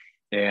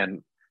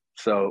 and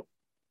so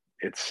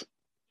it's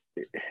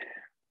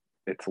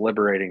it's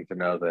liberating to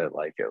know that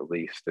like at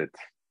least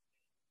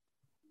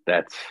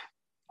that's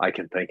I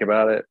can think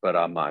about it, but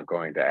I'm not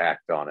going to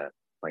act on it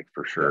like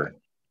for Yeah. sure.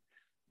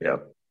 Yeah.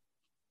 Yep.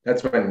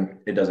 That's when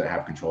it doesn't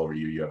have control over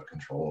you. You have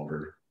control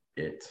over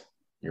it.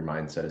 Your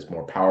mindset is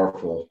more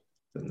powerful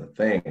than the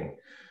thing.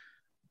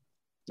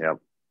 Yep.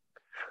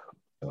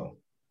 So,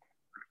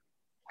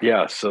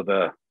 Yeah. So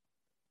the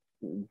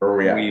where are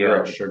we at? we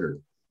We're at sugar.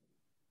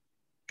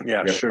 yeah,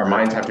 Our sugar.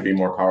 minds have to be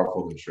more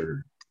powerful than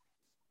sugar.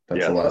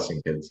 That's the Yes.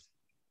 lesson, kids.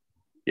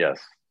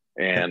 Yes.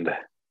 And I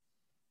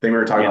think we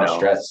were talking you about know,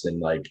 stress and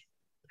like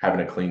having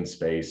a clean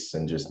space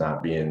and just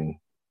not being,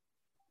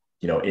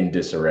 in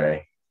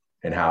disarray,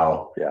 and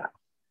how yeah.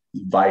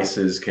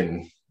 vices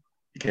can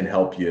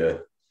help you,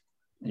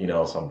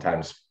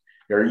 sometimes,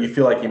 or you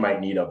feel like you might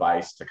need a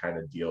vice to kind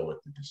of deal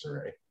with the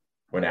disarray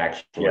when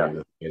actually Yeah. the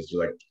thing is just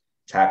like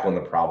tackling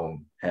the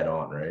problem head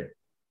on, right?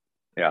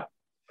 Yeah.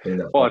 Clean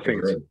that Well, fucking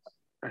room.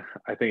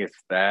 I think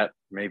it's that.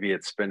 Maybe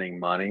it's spending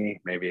money.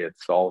 Maybe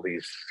it's all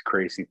these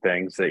crazy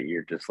things that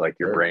you're just like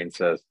your Sure. brain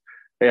says,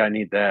 "Hey, I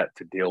need that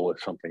to deal with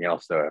something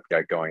else that I've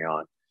got going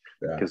on,"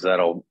 Yeah. because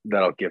that'll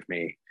give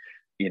me,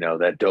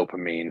 that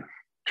dopamine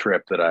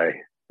trip that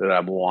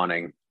I'm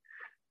wanting,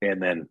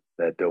 and then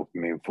that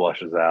dopamine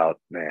flushes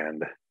out,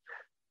 and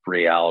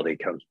reality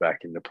comes back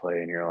into play,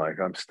 and you're like,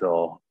 I'm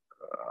still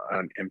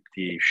an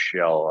empty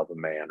shell of a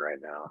man right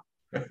now.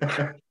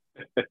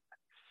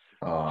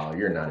 Oh,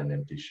 you're not an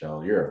empty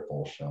shell. You're a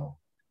full shell.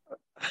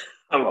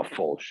 I'm a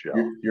full shell,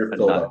 You're a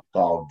filled nut, up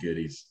with all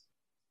goodies.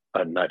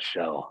 a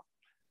nutshell.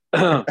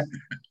 um,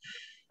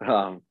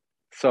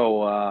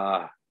 so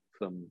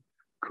some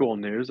cool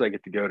news. I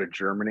get to go to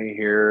Germany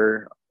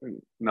here,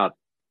 not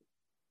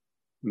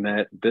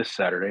this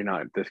Saturday,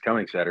 not this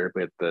coming Saturday,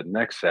 but the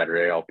next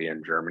Saturday I'll be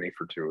in Germany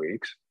for 2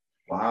 weeks.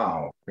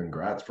 Wow.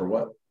 Congrats for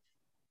what?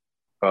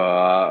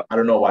 Uh, I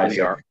don't know why I for the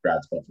said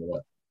congrats, but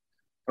for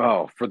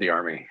what? for the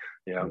Army,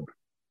 yeah.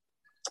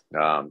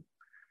 Um,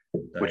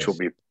 which will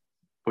Nice.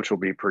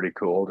 be pretty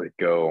cool to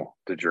go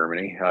to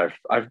Germany.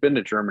 I've been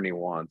to Germany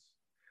once,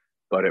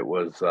 but it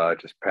was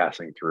just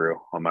passing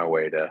through on my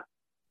way to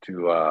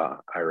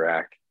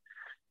Iraq,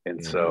 and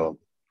Mhm. so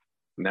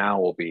now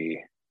we'll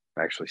be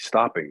actually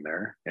stopping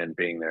there and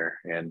being there,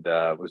 and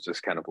was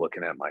just kind of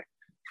looking at my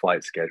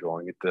flight schedule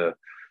and get to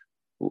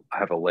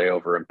have a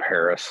layover in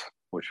Paris,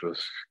 which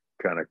was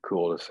kind of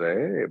cool to say,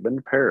 hey, I've been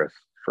to Paris,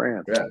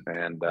 France, Yeah.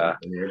 and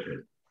In the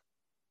airport.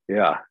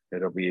 yeah,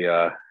 it'll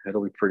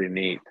be pretty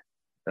neat.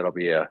 It'll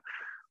be a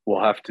we'll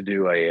have to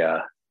do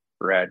a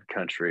rad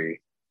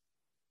country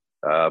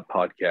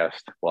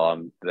podcast while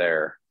I'm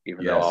there,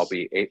 even though I'll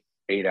Yes, be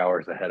eight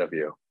hours ahead of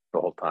you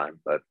the whole time.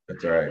 But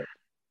that's all right.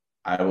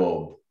 I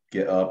will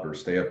get up or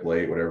stay up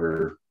late,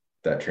 whatever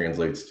that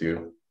translates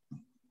to.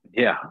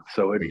 yeah,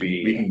 so it'd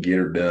We be can get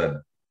her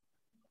done.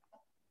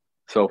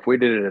 so if we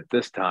did it at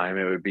this time,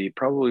 it would be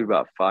probably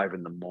about 5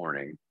 in the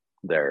morning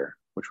there,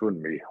 which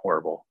wouldn't be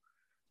horrible.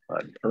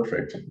 But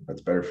Perfect.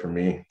 That's better for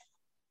me.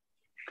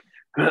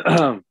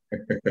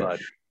 but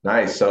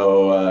Nice.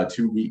 So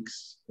 2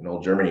 weeks in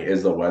old Germany.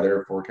 Is the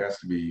weather forecast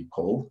to be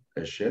cold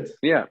as shit?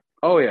 yeah,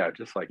 oh yeah,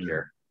 just like Yeah.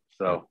 here.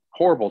 So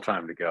horrible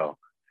time to go,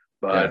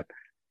 Yeah.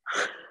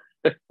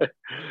 but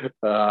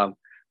um,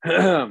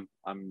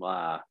 I'm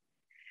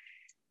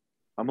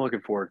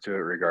looking forward to it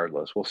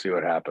regardless. We'll see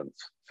what happens.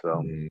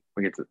 So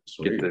we get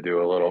Sweet. to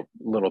do a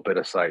little bit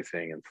of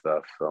sightseeing and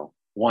stuff. So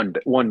one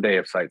day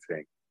of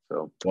sightseeing.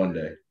 So One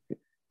day.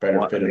 Better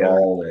one fit it the other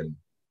all in.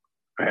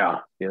 yeah,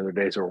 the other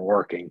days are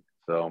working.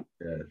 So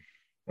Yeah.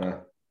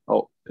 Well,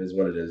 oh it is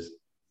what it is.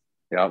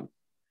 yeah.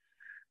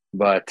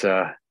 But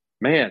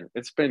man,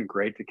 it's been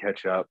great to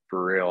catch up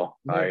for real.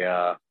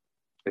 Yeah.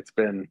 It's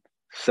been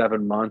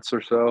 7 months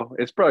or so.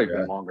 It's probably Yeah.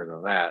 been longer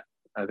than that.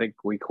 I think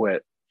we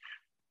quit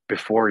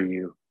before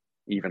you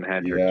even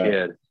had your Yeah.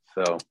 kid.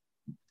 So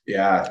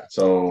Yeah.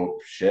 So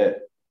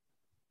shit.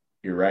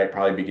 You're right.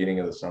 Probably beginning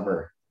of the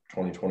summer,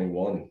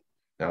 2021.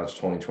 Now it's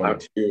I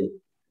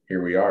 2022.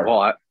 Here we well,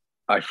 are.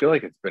 I feel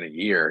like it's been a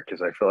year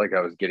because I feel like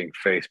I was getting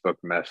Facebook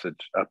message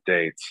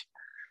updates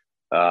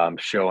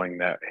showing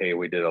that, hey,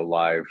 we did a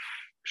live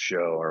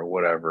show or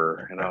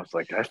whatever. And I was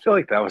like, I feel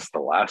like that was the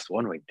last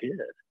one we did.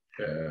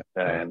 Yeah.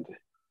 And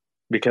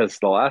because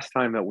the last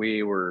time that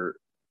we were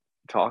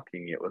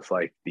talking, it was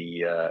like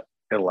the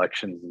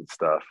elections and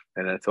stuff.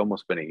 And it's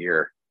almost been a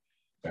year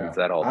since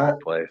Yeah. that all I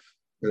took place.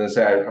 was gonna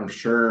say I'm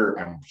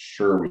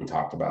sure we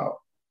talked about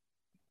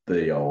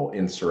the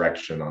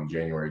insurrection on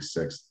January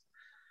 6th.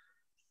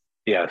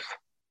 Yes.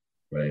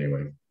 But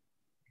anyway,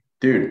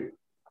 dude,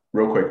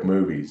 real quick,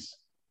 movies.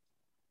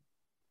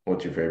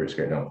 What's your favorite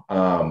scary? No.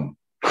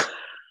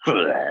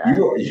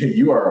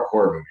 You are a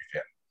horror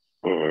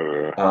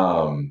movie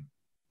fan.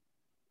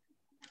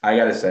 I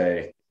gotta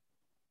say,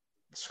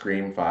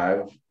 Scream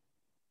 5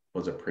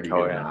 was a pretty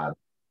Oh, good yeah. nod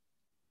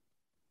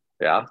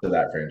Yeah. to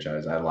that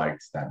franchise. I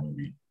liked that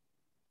movie.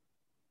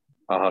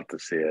 I'll have to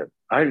see it.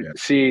 I Yeah.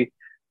 see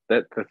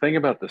that the thing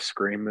about the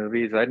Scream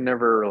movies, I'd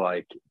never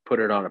like put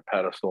it on a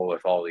pedestal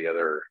with all the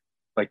other,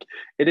 like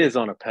it is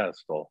on a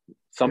pedestal. Yeah.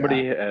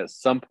 Somebody at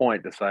some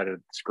point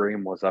decided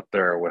Scream was up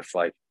there with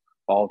like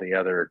all the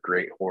other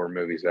great horror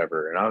movies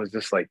ever. And I was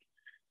just like,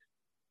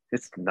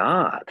 it's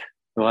not.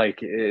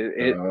 Like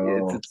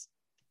Oh,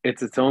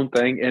 it's its own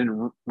thing.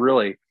 And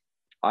really,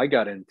 I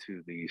got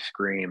into the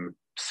Scream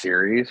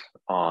series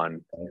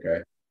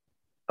okay.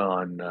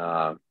 on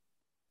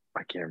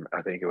I can't.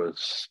 I think it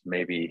was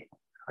maybe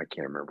I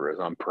can't remember. It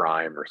was on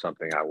Prime or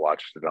something. I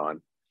watched it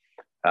on.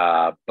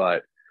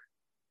 But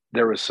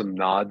there was some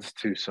nods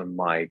to some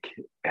like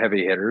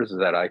heavy hitters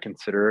that I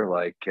consider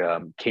like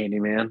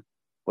Candyman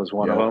was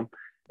one of Yep. them.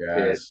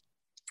 It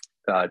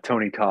Yes.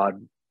 Tony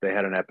Todd. They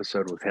had an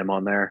episode with him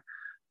on there,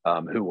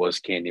 who was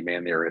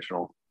Candyman the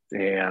original,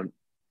 and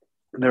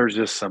there's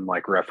just some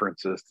like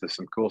references to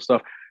some cool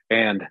stuff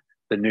and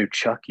the new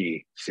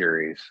Chucky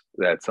series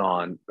that's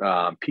on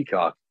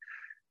Peacock.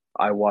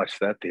 I watched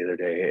that the other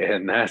day,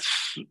 and that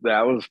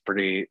was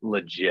pretty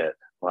legit.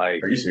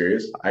 Like, Are you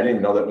serious? I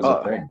didn't know that was a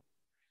uh, thing.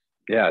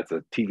 yeah, it's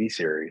a TV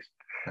series,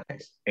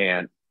 Nice.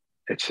 and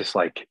it's just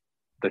like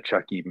the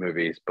Chucky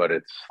movies, but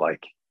it's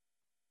like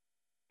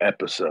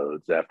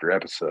episodes after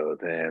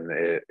episode, and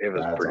it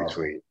was That's pretty awesome.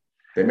 sweet.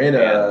 They made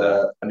And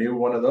a new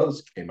one of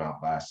those came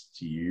out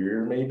last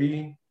year,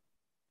 maybe.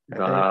 I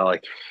think.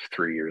 like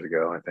 3 years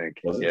ago, I think.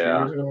 Was it three Yeah,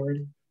 years ago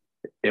already?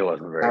 it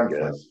wasn't very Time good.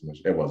 flies too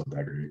much. It wasn't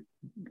that great.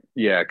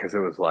 Yeah, because it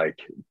was like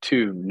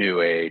too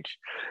new age,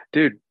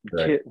 dude.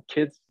 Right.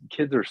 Kids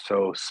are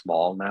so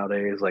small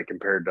nowadays, like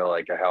compared to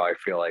like how I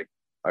feel like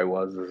I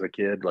was as a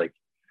kid. Like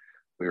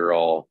we were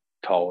all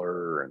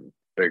taller and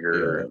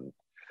bigger, Yeah. and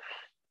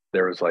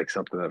there was like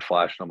something that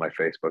flashed on my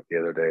Facebook the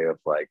other day of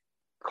like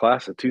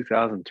class of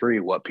 2003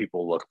 what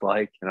people looked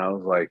like, and I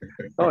was like,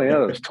 oh yeah,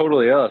 that was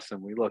totally us,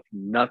 and we look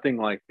nothing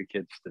like the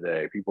kids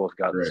today. People have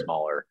gotten Right.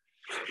 smaller,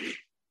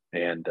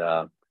 and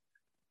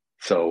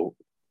so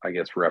I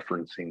guess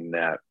referencing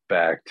that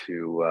back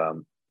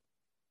to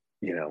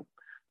you know,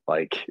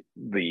 like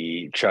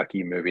the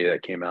Chucky movie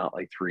that came out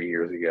like 3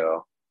 years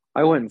ago.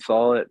 I went and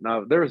saw it.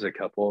 Now there was a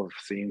couple of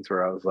scenes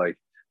where I was like,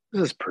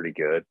 "This is pretty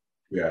good,"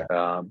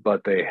 Yeah.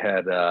 but they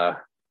had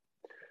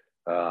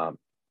um,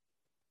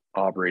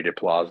 Aubrey de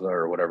Plaza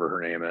or whatever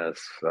her name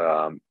is.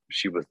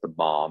 She was the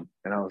mom,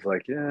 and I was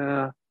like,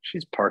 "Yeah,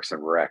 she's Parks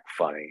and Rec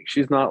funny.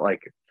 She's not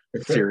like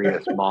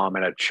serious mom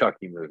in a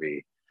Chucky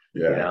movie,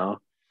 you Yeah. know."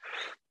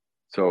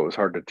 So it was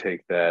hard to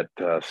take that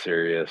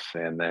serious.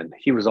 And then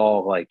he was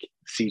all like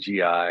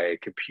CGI,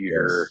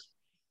 computer Yes.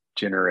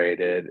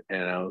 generated,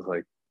 and I was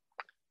like,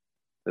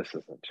 "This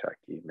isn't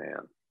Chucky,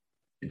 man."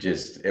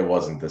 It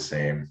wasn't the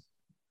same.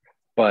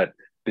 But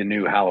the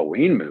new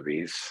Halloween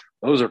movies,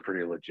 those are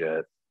pretty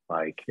legit.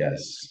 Like,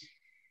 Yes.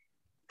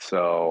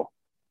 so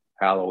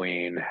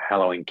Halloween,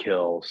 Halloween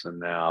Kills, and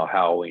now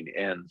Halloween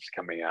Ends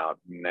coming out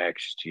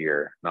next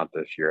year, not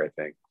this year, I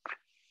think.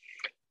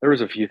 There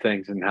was a few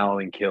things in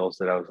Halloween Kills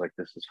that I was like,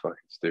 "This is fucking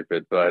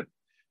stupid," but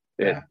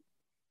it Yeah.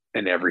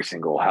 in every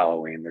single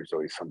Halloween, there's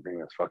always something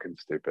that's fucking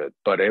stupid.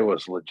 But it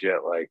was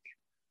legit, like,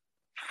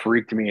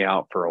 freaked me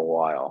out for a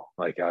while.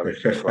 Like, I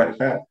was just like,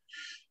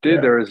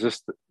 dude,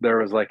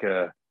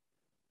 Yeah.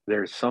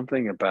 there's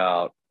something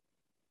about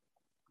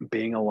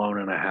being alone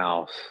in a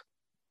house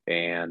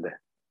and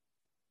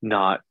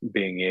not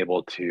being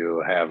able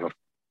to have,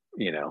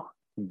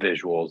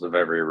 visuals of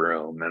every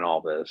room and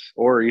all this,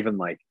 or even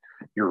like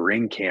your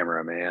Ring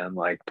camera, man.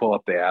 Like, pull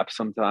up the app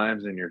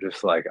sometimes and you're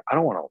just like, I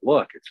don't want to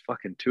look. It's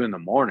fucking 2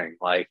 a.m.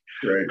 Like,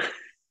 Right.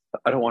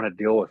 I don't want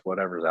to deal with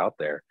whatever's out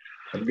there.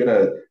 I'm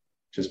gonna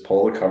just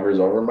pull the covers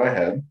over my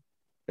head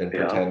and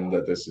Yeah. pretend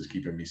that this is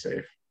keeping me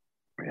safe.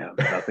 Yeah.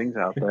 Nothing's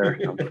out there.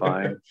 I'm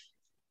fine.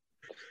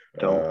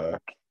 Don't uh,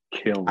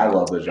 kill I me.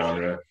 love the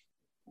genre.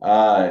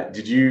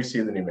 Did you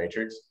see the new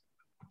Matrix?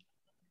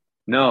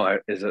 No,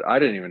 is it? I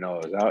didn't even know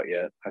it was out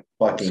yet. I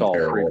Fucking saw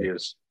terrible.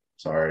 previews.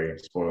 Sorry,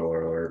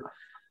 spoiler alert.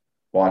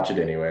 Watch it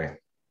anyway.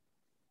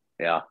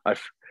 Yeah.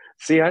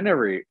 See, I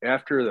never,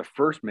 after the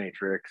first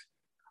Matrix,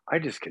 I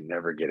just could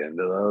never get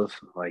into those.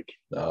 Like,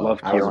 No, love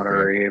I was a Keanu fan.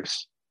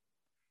 Reeves,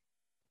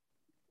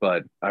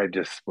 but I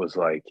just was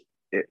like,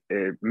 it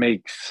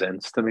makes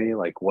sense to me,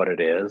 like what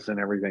it is and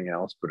everything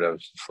else. But I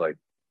was just like,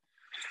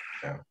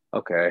 Yeah,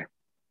 okay,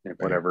 same.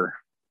 whatever.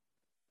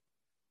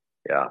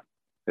 Yeah.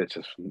 It's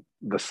just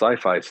the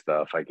sci-fi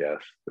stuff, I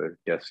guess. I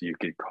guess you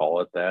could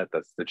call it that.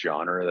 That's the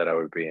genre that I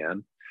would be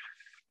in.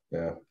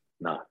 Yeah,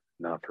 Not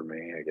for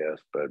me, I guess,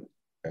 but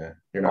yeah.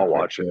 You're I'll not quite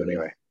watch it cool enough.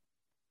 anyway.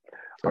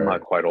 I'm Sorry.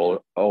 not quite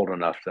old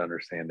enough to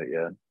understand it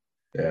yet.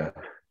 Yeah,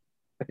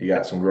 you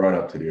got some growing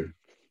up to do,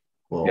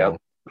 little Yep, one.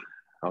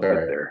 I'll get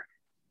Sorry. there.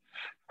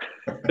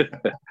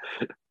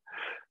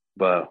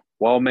 But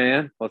well,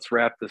 man, let's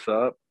wrap this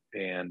up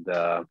and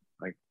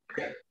like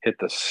hit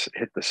the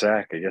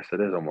sack. I guess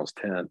it is almost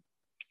 10,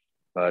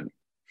 but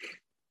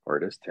or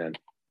it is 10.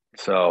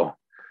 So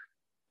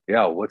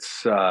yeah,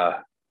 what's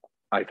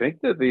I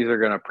think that these are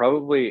gonna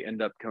probably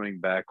end up coming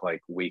back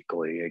like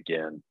weekly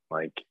again,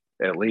 like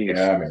at least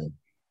Yeah, man.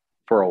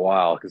 for a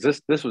while, because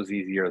this was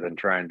easier than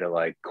trying to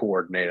like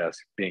coordinate us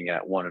being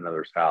at one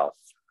another's house.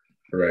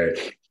 Right.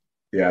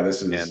 Yeah, And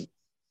this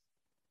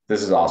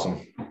is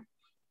awesome. I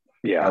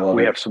yeah, love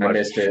we it. have so I much.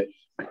 missed it.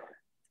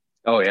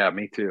 Oh yeah,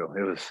 me too.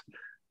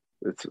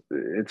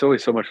 It's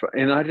always so much fun,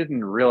 and I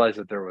didn't realize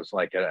that there was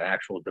like an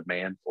actual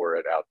demand for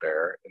it out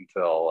there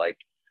until like,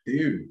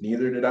 Dude,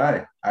 neither did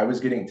I. I was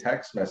getting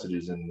text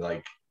messages and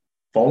like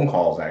phone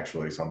calls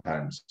actually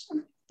sometimes.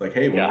 Like,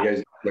 hey, yeah,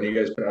 when you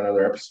guys put out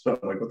another episode?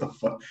 I'm like, what the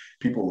fuck?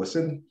 People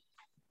listen?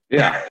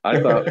 yeah. I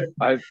thought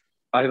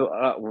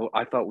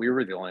we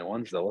were the only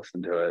ones that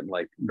listened to it. And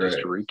like, just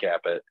to Right.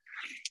 recap it,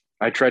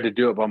 I tried to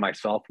do it by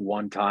myself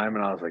one time,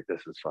 and I was like,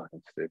 this is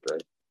fucking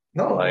stupid.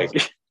 No, it Like,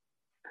 wasn't.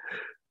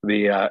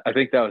 I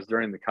think that was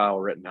during the Kyle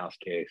Rittenhouse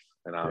case,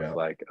 and I was Yeah.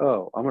 like,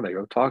 oh, I'm gonna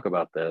go talk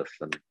about this,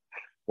 and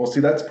Well, see,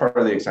 that's part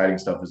of the exciting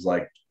stuff is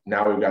like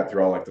now we've got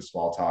through all like the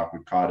small talk,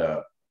 we've caught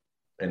up,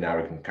 and now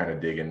we can kind of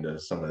dig into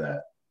some of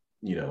that,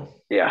 yeah.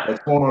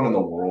 what's going on in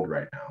the world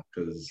right now.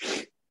 Because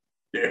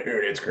dude,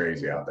 it's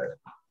crazy out there.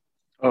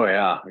 Oh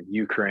yeah,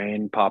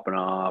 Ukraine popping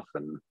off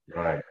and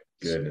My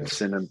goodness.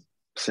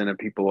 sending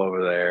people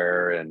over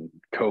there, and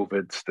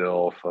COVID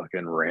still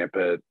fucking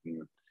rampant,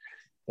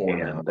 Or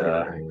not, and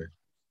whatever. Anyway.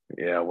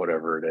 yeah,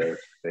 whatever it is,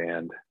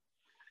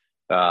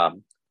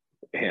 um,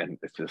 and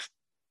it's just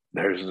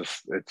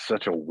it's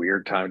such a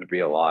weird time to be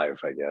alive,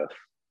 I guess,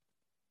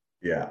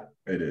 Yeah,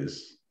 it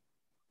is.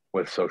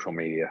 with social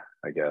media,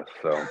 I guess.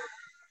 So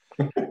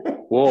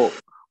we'll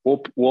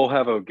we'll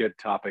have a good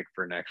topic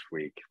for next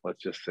week.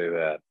 Let's just say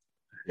that.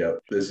 Yep.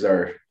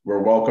 We're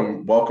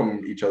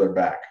welcome each other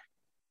back.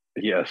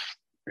 Yes,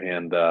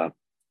 and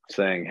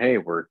saying, hey,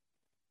 we're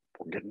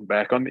getting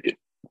back on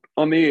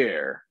the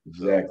air. So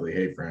Exactly.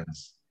 Hey,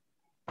 friends.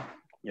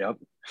 yep.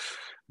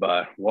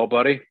 But well,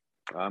 buddy,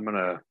 I'm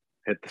gonna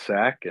hit the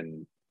sack,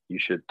 and you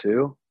should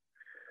too.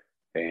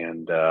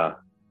 And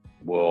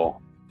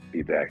we'll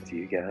be back to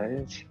you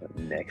guys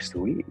next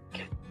week.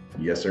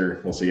 Yes,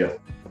 sir. We'll see you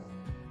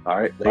All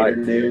right, later,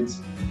 bye.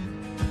 dudes.